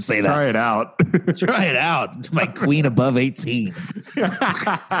 I didn't say that. Try it out. Try it out. My queen above 18.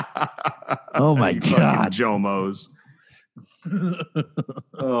 Oh my God. Jomos.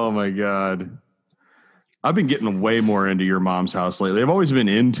 Oh my God. I've been getting way more into Your Mom's House lately. I've always been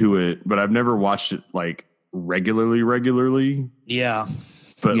into it, but I've never watched it like regularly. Yeah.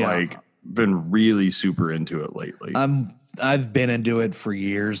 But like been really super into it lately. I've been into it for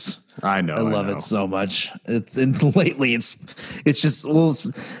years. I know. I love it so much. Lately it's just, well,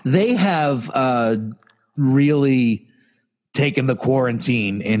 they have really taken the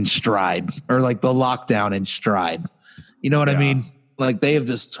quarantine in stride, or like the lockdown in stride. You know what I mean? Like they have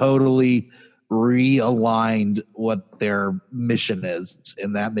just totally realigned what their mission is.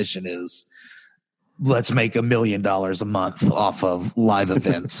 And that mission is, let's make $1 million a month off of live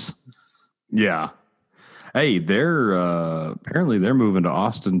events. Yeah. Hey, they're apparently they're moving to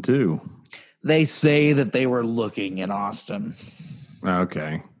Austin too. They say that they were looking in Austin.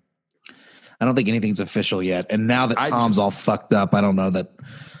 Okay. I don't think anything's official yet. And now that Tom's all fucked up, I don't know that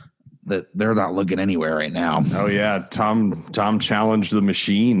they're not looking anywhere right now. Oh yeah, Tom challenged the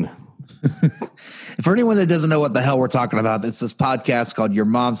machine. For anyone that doesn't know what the hell we're talking about, it's this podcast called Your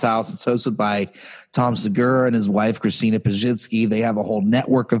Mom's House. It's hosted by Tom Segura and his wife, Christina Pajitsky. They have a whole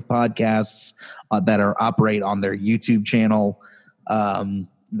network of podcasts that operate on their YouTube channel.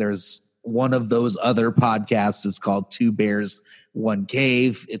 There's one of those other podcasts is called Two Bears, One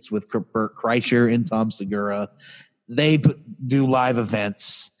Cave. It's with Bert Kreischer and Tom Segura. They do live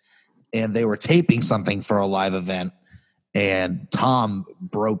events, and they were taping something for a live event, and Tom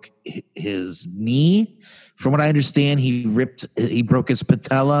broke his knee. From what I understand, he broke his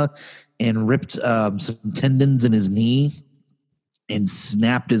patella and ripped some tendons in his knee and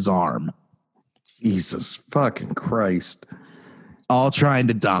snapped his arm. Jesus fucking Christ. All trying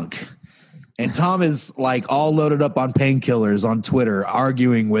to dunk. And Tom is like all loaded up on painkillers on Twitter,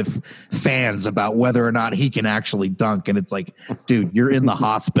 arguing with fans about whether or not he can actually dunk. And it's like, dude, you're in the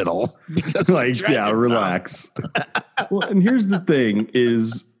hospital. Because relax. Well, and here's the thing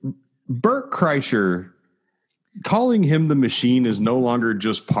is Bert Kreischer, calling him the machine is no longer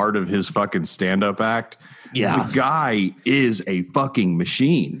just part of his fucking stand-up act. Yeah. The guy is a fucking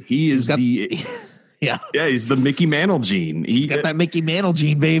machine. He is Yeah, he's the Mickey Mantle gene. He's got that Mickey Mantle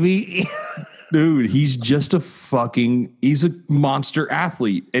gene, baby. Dude, he's just he's a monster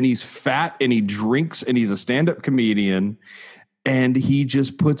athlete, and he's fat and he drinks and he's a stand-up comedian, and he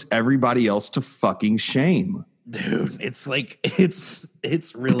just puts everybody else to fucking shame. Dude, it's like,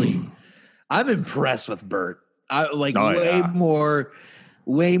 it's really, I'm impressed with Bert.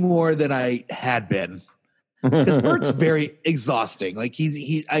 Way more than I had been. Because Bert's very exhausting. Like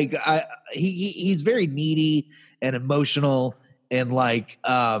he's very needy and emotional and like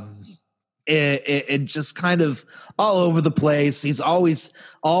and just kind of all over the place. He's always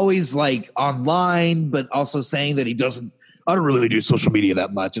like online, but also saying that I don't really do social media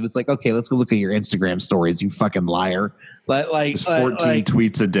that much. And it's like, okay, let's go look at your Instagram stories, you fucking liar. Like 14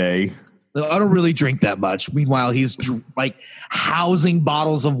 tweets a day. I don't really drink that much. Meanwhile, he's like housing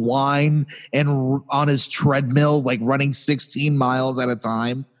bottles of wine and on his treadmill, like running 16 miles at a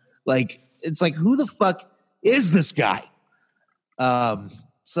time. Like, it's like, who the fuck is this guy?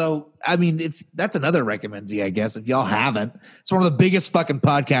 So, I mean, that's another recommendee, I guess, if y'all haven't. It's one of the biggest fucking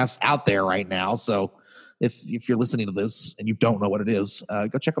podcasts out there right now. So if you're listening to this and you don't know what it is,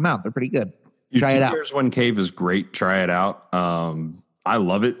 go check them out. They're pretty good. Try it out. Here's One Cave is great. Try it out. I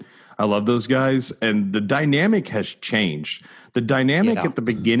love it. I love those guys. And the dynamic has changed. The dynamic at the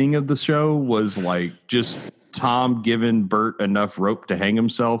beginning of the show was like just Tom giving Bert enough rope to hang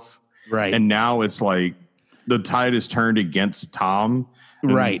himself. Right. And now it's like the tide is turned against Tom.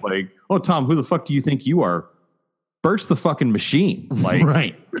 Right. It's like, oh, Tom, who the fuck do you think you are? Bert's the fucking machine. Like,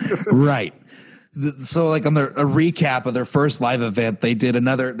 right. Right. So like on a recap of their first live event, they did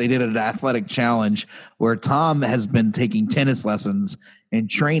an athletic challenge where Tom has been taking tennis lessons and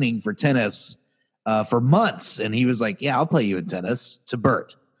training for tennis for months. And he was like, yeah, I'll play you in tennis to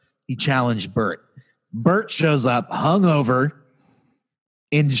Bert. He challenged Bert. Bert shows up hungover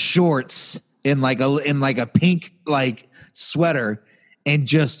in shorts in like a pink like sweater and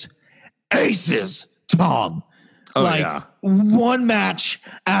just aces Tom. Oh, one match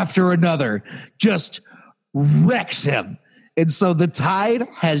after another just wrecks him. And so the tide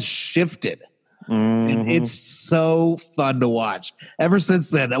has shifted. And it's so fun to watch. Ever since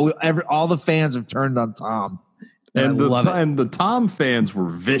then, all the fans have turned on Tom. And the Tom fans were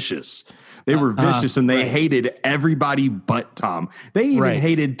vicious. They were vicious and they hated everybody but Tom. They even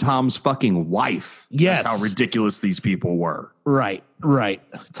hated Tom's fucking wife. Yes. That's how ridiculous these people were. Right.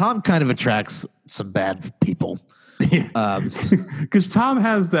 Tom kind of attracts some bad people. Because Tom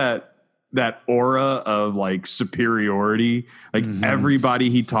has that aura of like superiority. Like everybody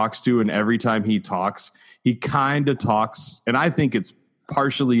he talks to, and every time he talks, he kind of talks, and I think it's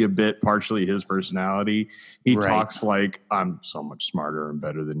partially his personality. He talks like, I'm so much smarter and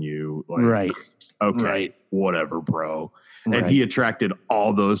better than you. Like, okay, whatever, bro. And he attracted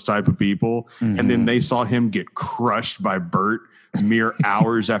all those type of people. And then they saw him get crushed by Bert mere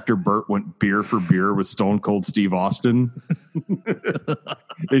hours after Bert went beer for beer with Stone Cold Steve Austin.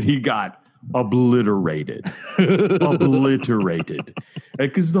 And he got obliterated.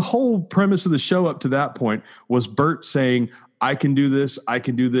 Because the whole premise of the show up to that point was Bert saying, I can do this. I've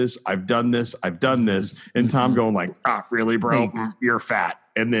done this. And Tom going like, really, bro? You're fat.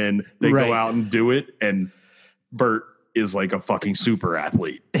 And then they go out and do it. And Bert is like a fucking super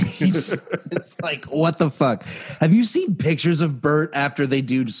athlete. It's like, what the fuck? Have you seen pictures of Bert after they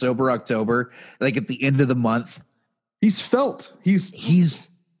do Sober October? Like at the end of the month? He's felt.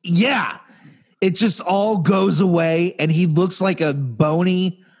 Yeah. It just all goes away and he looks like a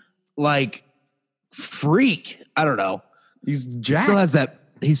bony, like freak. I don't know. He's jacked.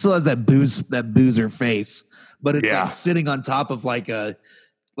 He still has that boozer face, but it's like sitting on top of like a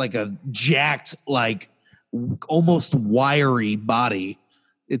jacked, like almost wiry body.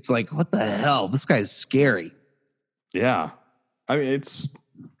 It's like, what the hell? This guy's scary. Yeah. I mean, it's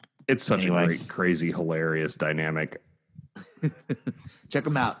such a great, crazy, hilarious dynamic. Check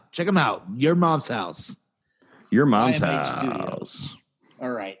them out. Your Mom's House. Studios.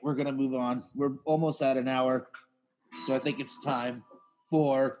 All right. We're going to move on. We're almost at an hour. So I think it's time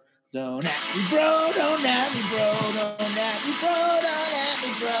for Don't At Me Bro, Don't At Me Bro, Don't At Me Bro, Don't At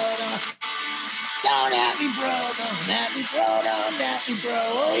Me Bro, Don't At Me Bro, Don't At Me Bro, Don't At Me Bro,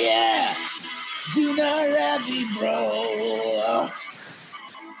 oh yeah, do not at me bro.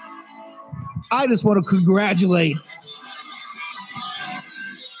 I just want to congratulate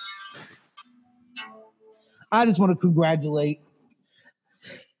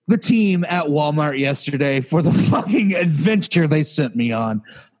the team at Walmart yesterday for the fucking adventure they sent me on.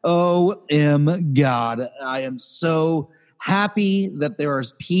 God. I am so happy that there are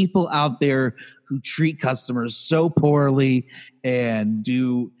people out there who treat customers so poorly and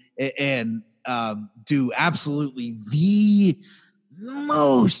do absolutely the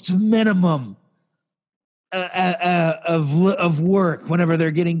most minimum of work whenever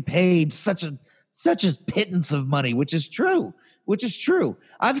they're getting paid such a pittance of money, which is true.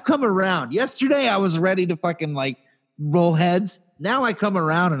 I've come around. Yesterday I was ready to fucking like roll heads. Now I come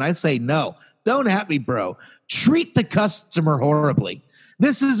around and I say no. Don't at me, bro. Treat the customer horribly.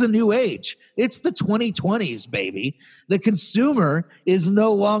 This is a new age. It's the 2020s, baby. The consumer is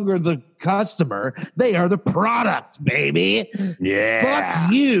no longer the customer. They are the product, baby. Yeah.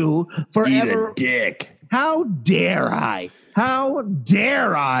 Fuck you forever. Eat a dick. How dare I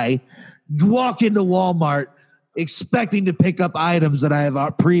walk into Walmart expecting to pick up items that I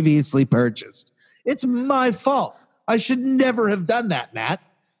have previously purchased? It's my fault. I should never have done that, Matt.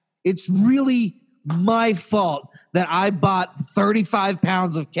 It's really my fault that I bought 35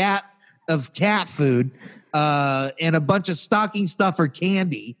 pounds of cat food and a bunch of stocking stuffer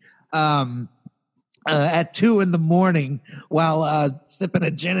candy at 2 a.m. while sipping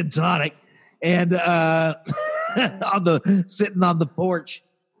a gin and tonic and sitting on the porch.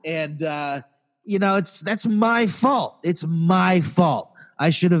 And that's my fault. It's my fault. I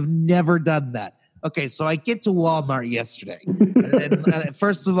should have never done that. Okay, so I get to Walmart yesterday. and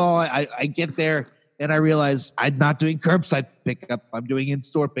first of all, I get there and I realize I'm not doing curbside pickup. I'm doing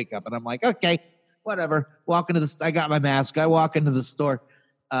in-store pickup. And I'm like, okay, whatever. I got my mask. I walk into the store.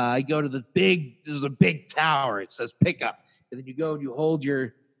 I go to there's a big tower. It says pickup. And then you go and you hold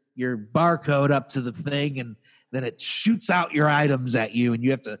your barcode up to the thing, and then it shoots out your items at you, and you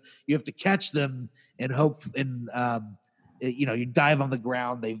have to catch them and hope and you dive on the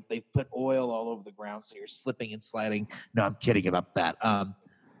ground. They've put oil all over the ground, so you're slipping and sliding. No, I'm kidding about that.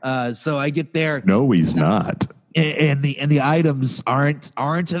 So I get there. No, he's not. And the items aren't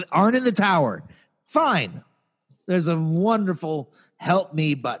in the tower. Fine. There's a wonderful help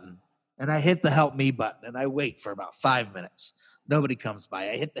me button, and I hit the help me button, and I wait for about 5 minutes. Nobody comes by.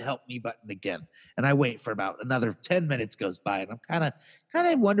 I hit the help me button again, and I wait for about another 10 minutes goes by, and I'm kind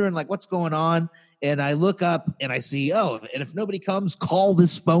of wondering like what's going on. And I look up and I see, and if nobody comes, call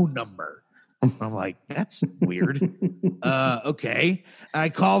this phone number. I'm like, that's weird. Okay. I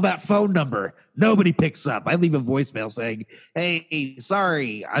call that phone number. Nobody picks up. I leave a voicemail saying, hey,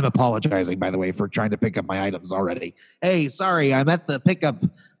 sorry. I'm apologizing, by the way, for trying to pick up my items already. Hey, sorry. I'm at the pickup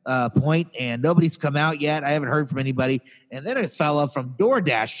point and nobody's come out yet. I haven't heard from anybody. And then a fella from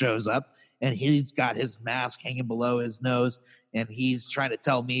DoorDash shows up, and he's got his mask hanging below his nose, and he's trying to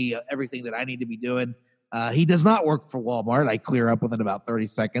tell me everything that I need to be doing. He does not work for Walmart. I clear up within about 30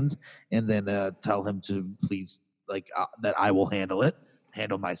 seconds and then tell him to please, that I will handle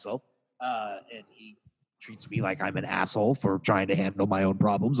myself. And he treats me like I'm an asshole for trying to handle my own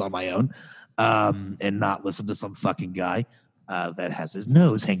problems on my own and not listen to some fucking guy that has his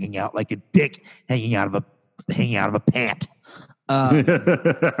nose hanging out like a dick hanging out of a pant. And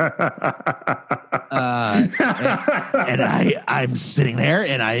I'm sitting there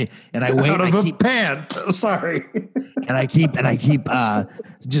and I wait. Out of a pant. Sorry. And I keep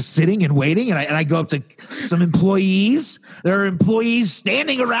just sitting and waiting. And I go up to some employees. There are employees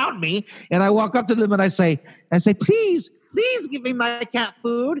standing around me, and I walk up to them and I say, please give me my cat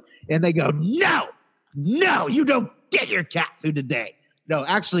food. And they go, no, you don't get your cat food today. No,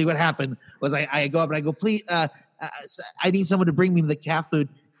 actually, what happened was I go up and I go, please. I need someone to bring me the cat food,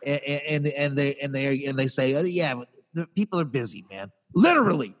 and they say, oh, yeah, the people are busy, man.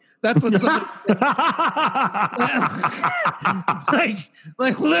 Literally, that's what somebody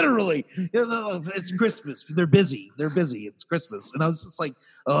like literally. It's Christmas. They're busy. It's Christmas, and I was just like,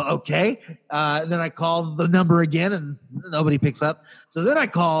 oh, okay. And then I call the number again, and nobody picks up. So then I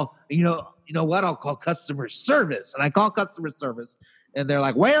call. You know what? I'll call customer service, and I call customer service, and they're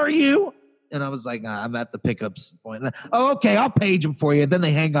like, where are you? And I was like, I'm at the pickups point. Oh, okay, I'll page them for you. Then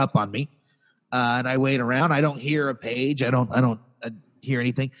they hang up on me, and I wait around. I don't hear a page. I don't hear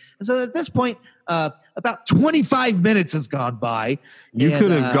anything. And so at this point, about 25 minutes has gone by. You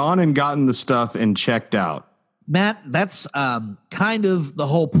could have gone and gotten the stuff and checked out. Matt, that's kind of the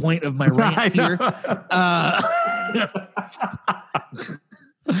whole point of my rant here.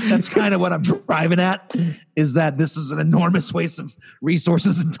 That's kind of what I'm driving at, is that this is an enormous waste of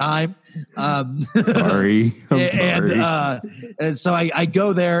resources and time. Sorry. And so I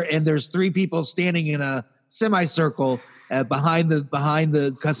go there, and there's 3 people standing in a semicircle behind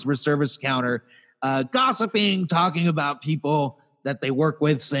the customer service counter, gossiping, talking about people that they work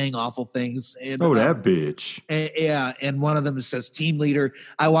with, saying awful things. And, that bitch. And one of them says team leader.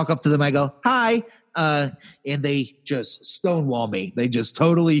 I walk up to them. I go, hi. And they just stonewall me. They just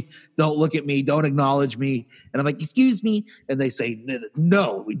totally don't look at me, don't acknowledge me. And I'm like, excuse me. And they say,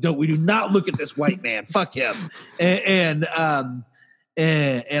 no, we do not look at this white man. Fuck him. And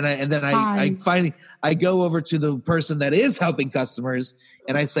And then I finally I go over to the person that is helping customers,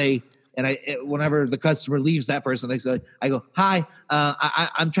 and I say, whenever the customer leaves that person, I go, hi,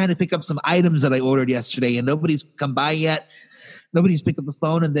 I'm trying to pick up some items that I ordered yesterday, and nobody's come by yet. Nobody's picked up the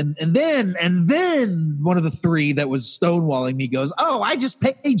phone, and then one of the three that was stonewalling me goes, oh, I just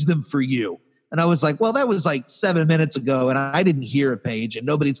paged them for you. And I was like, well, that was like 7 minutes ago, and I didn't hear a page, and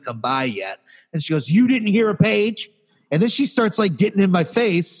nobody's come by yet. And she goes, you didn't hear a page? And then she starts like getting in my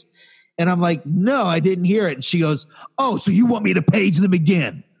face, and I'm like, no, I didn't hear it. And she goes, oh, so you want me to page them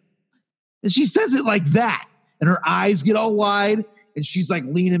again? And she says it like that, and her eyes get all wide, and she's like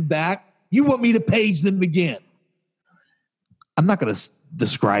leaning back. You want me to page them again? I'm not going to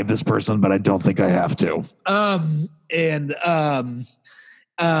describe this person, but I don't think I have to. And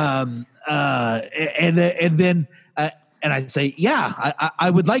I say, yeah, I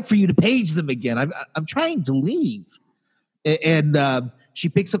would like for you to page them again. I'm trying to leave. And she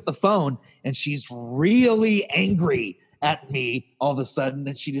picks up the phone, and she's really angry at me all of a sudden.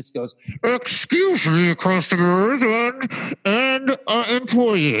 And she just goes, excuse me, customers and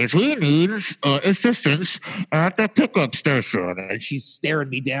employees, we need assistance at the pickup station. And she's staring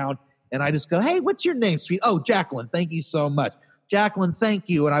me down. And I just go, hey, what's your name, sweet? Oh, Jacqueline, thank you so much. Jacqueline, thank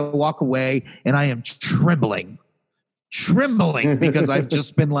you. And I walk away, and I am trembling because I've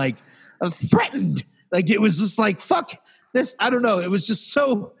just been like threatened. Like, it was just like, fuck this. I don't know. It was just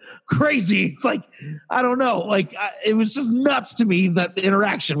so crazy. Like, I don't know. Like, it was just nuts to me that the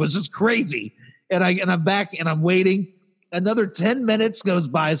interaction was just crazy. And I'm back, and I'm waiting. Another 10 minutes goes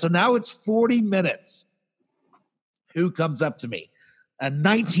by. So now it's 40 minutes. Who comes up to me? A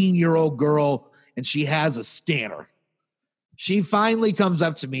 19-year-old girl, and she has a scanner. She finally comes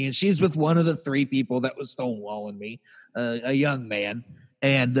up to me, and she's with one of the three people that was stonewalling me, a young man,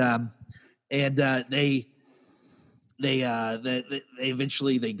 and they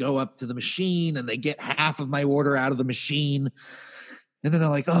eventually they go up to the machine, and they get half of my order out of the machine, and then they're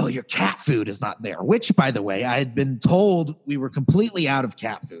like, "Oh, your cat food is not there." Which, by the way, I had been told we were completely out of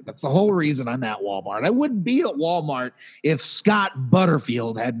cat food. That's the whole reason I'm at Walmart. I wouldn't be at Walmart if Scott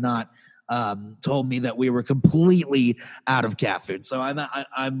Butterfield had not told me that we were completely out of cat food. So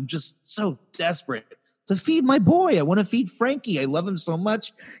I'm just so desperate to feed my boy. I want to feed Frankie. I love him so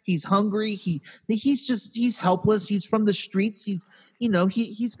much. He's hungry. He's helpless. He's from the streets. He's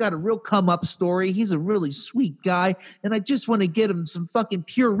got a real come up story. He's a really sweet guy. And I just want to get him some fucking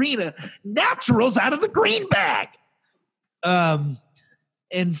Purina Naturals out of the green bag. And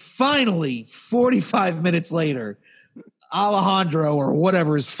finally, 45 minutes later, Alejandro, or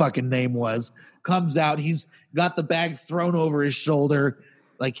whatever his fucking name was, comes out. He's got the bag thrown over his shoulder,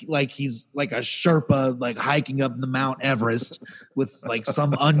 like he's like a Sherpa, like hiking up the Mount Everest with like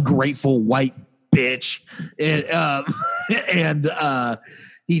some ungrateful white bitch. And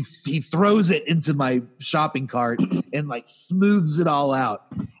he throws it into my shopping cart and like smooths it all out.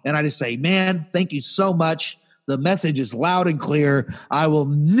 And I just say, man, thank you so much. The message is loud and clear. I will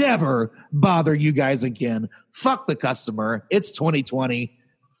never bother you guys again. Fuck the customer. It's 2020.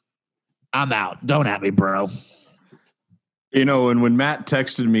 I'm out. Don't at me, bro. And when Matt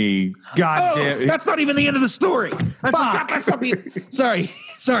texted me, God damn. That's not even the end of the story. I forgot that's something. Sorry.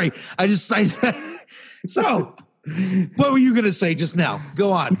 So, what were you going to say just now?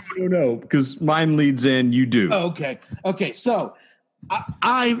 Go on. I don't know, because mine leads in. You do. Oh, okay. Okay. So,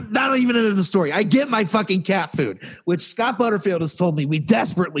 I'm not even into the story. I get my fucking cat food, which Scott Butterfield has told me we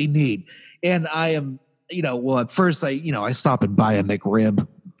desperately need. And I am, at first I stop and buy a McRib.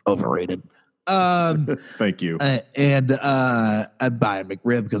 Overrated. Thank you. And I buy a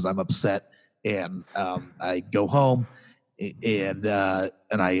McRib because I'm upset. And I go home and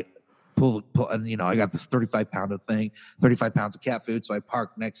I pull, and I got this 35-pound thing, 35 pounds of cat food. So I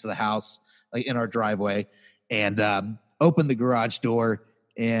park next to the house, like in our driveway, and open the garage door,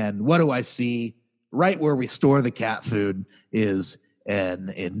 and what do I see? Right where we store the cat food is an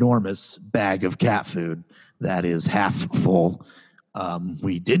enormous bag of cat food that is half full.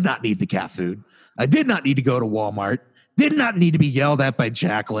 We did not need the cat food. I did not need to go to Walmart. Did not need to be yelled at by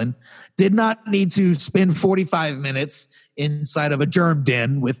Jacqueline. Did not need to spend 45 minutes inside of a germ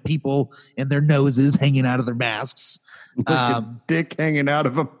den with people and their noses hanging out of their masks. Like a dick hanging out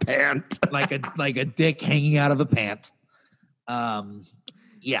of a pant. like a dick hanging out of a pant.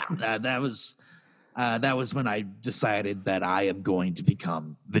 That was when I decided that I am going to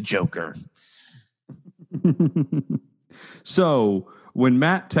become the Joker. So when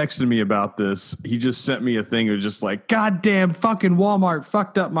Matt texted me about this, he just sent me a thing of just like, God damn, fucking Walmart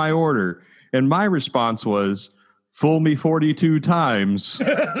fucked up my order. And my response was, fool me 42 times.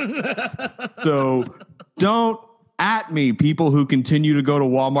 So don't At me, people who continue to go to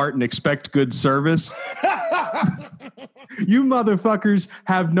Walmart and expect good service. You motherfuckers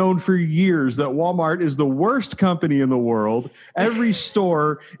have known for years that Walmart is the worst company in the world. Every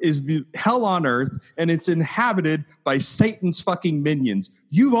store is the hell on earth, and it's inhabited by Satan's fucking minions.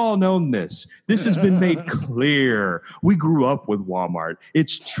 You've all known this. This has been made clear. We grew up with Walmart.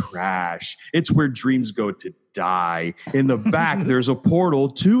 It's trash. It's where dreams go to die. In the back, there's a portal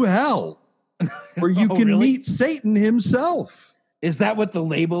to hell where you can meet Satan himself. Is that what the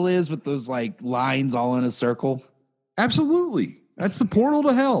label is with those like lines all in a circle? Absolutely. That's the portal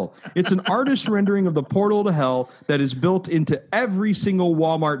to hell. It's an artist rendering of the portal to hell that is built into every single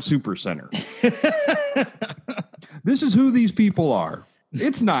Walmart supercenter. This is who these people are.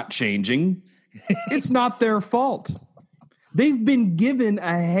 It's not changing. It's not their fault. They've been given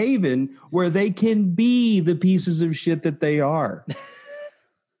a haven where they can be the pieces of shit that they are.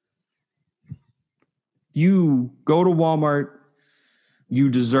 You go to Walmart, you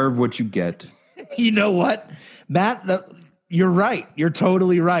deserve what you get. You know what, Matt? You're right. You're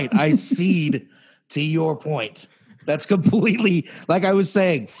totally right. I cede to your point. That's completely, like I was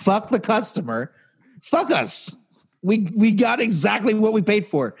saying, fuck the customer. Fuck us. We got exactly what we paid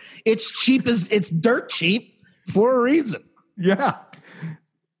for. It's dirt cheap for a reason. Yeah.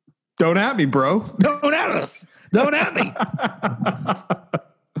 Don't at me, bro. Don't at us. Don't at me.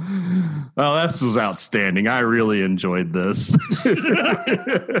 Well, this was outstanding. I really enjoyed this.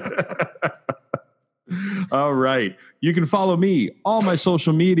 All right. You can follow me, all my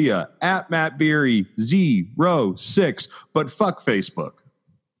social media, at Matt Beery, 06, but fuck Facebook.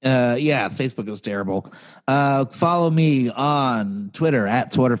 Yeah, Facebook is terrible. Follow me on Twitter,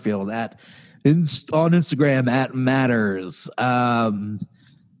 at Twitterfield, on Instagram, at Matters.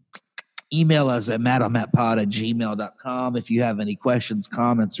 Email us at mattonmattpod@gmail.com if you have any questions,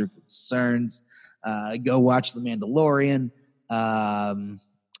 comments, or concerns. Go watch The Mandalorian. I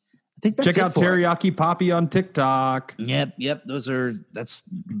think that's Check out Teriyaki Poppy on TikTok. Yep. That's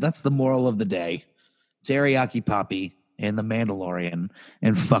the moral of the day. Teriyaki Poppy and The Mandalorian,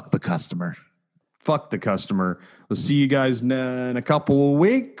 and fuck the customer. Fuck the customer. We'll see you guys in a couple of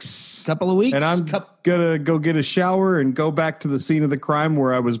weeks. And I'm gonna go get a shower and go back to the scene of the crime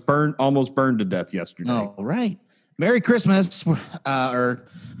where I was almost burned to death yesterday. All right. Merry Christmas, or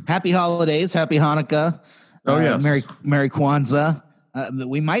Happy Holidays, Happy Hanukkah. Oh yes. Merry Kwanzaa.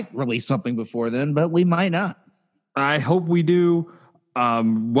 We might release something before then, but we might not. I hope we do.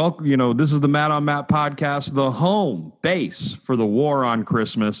 This is the Matt on Matt podcast, the home base for the war on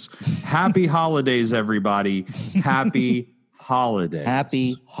Christmas. Happy holidays, everybody. Happy holidays.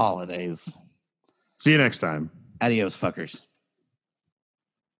 Happy holidays. See you next time. Adios, fuckers.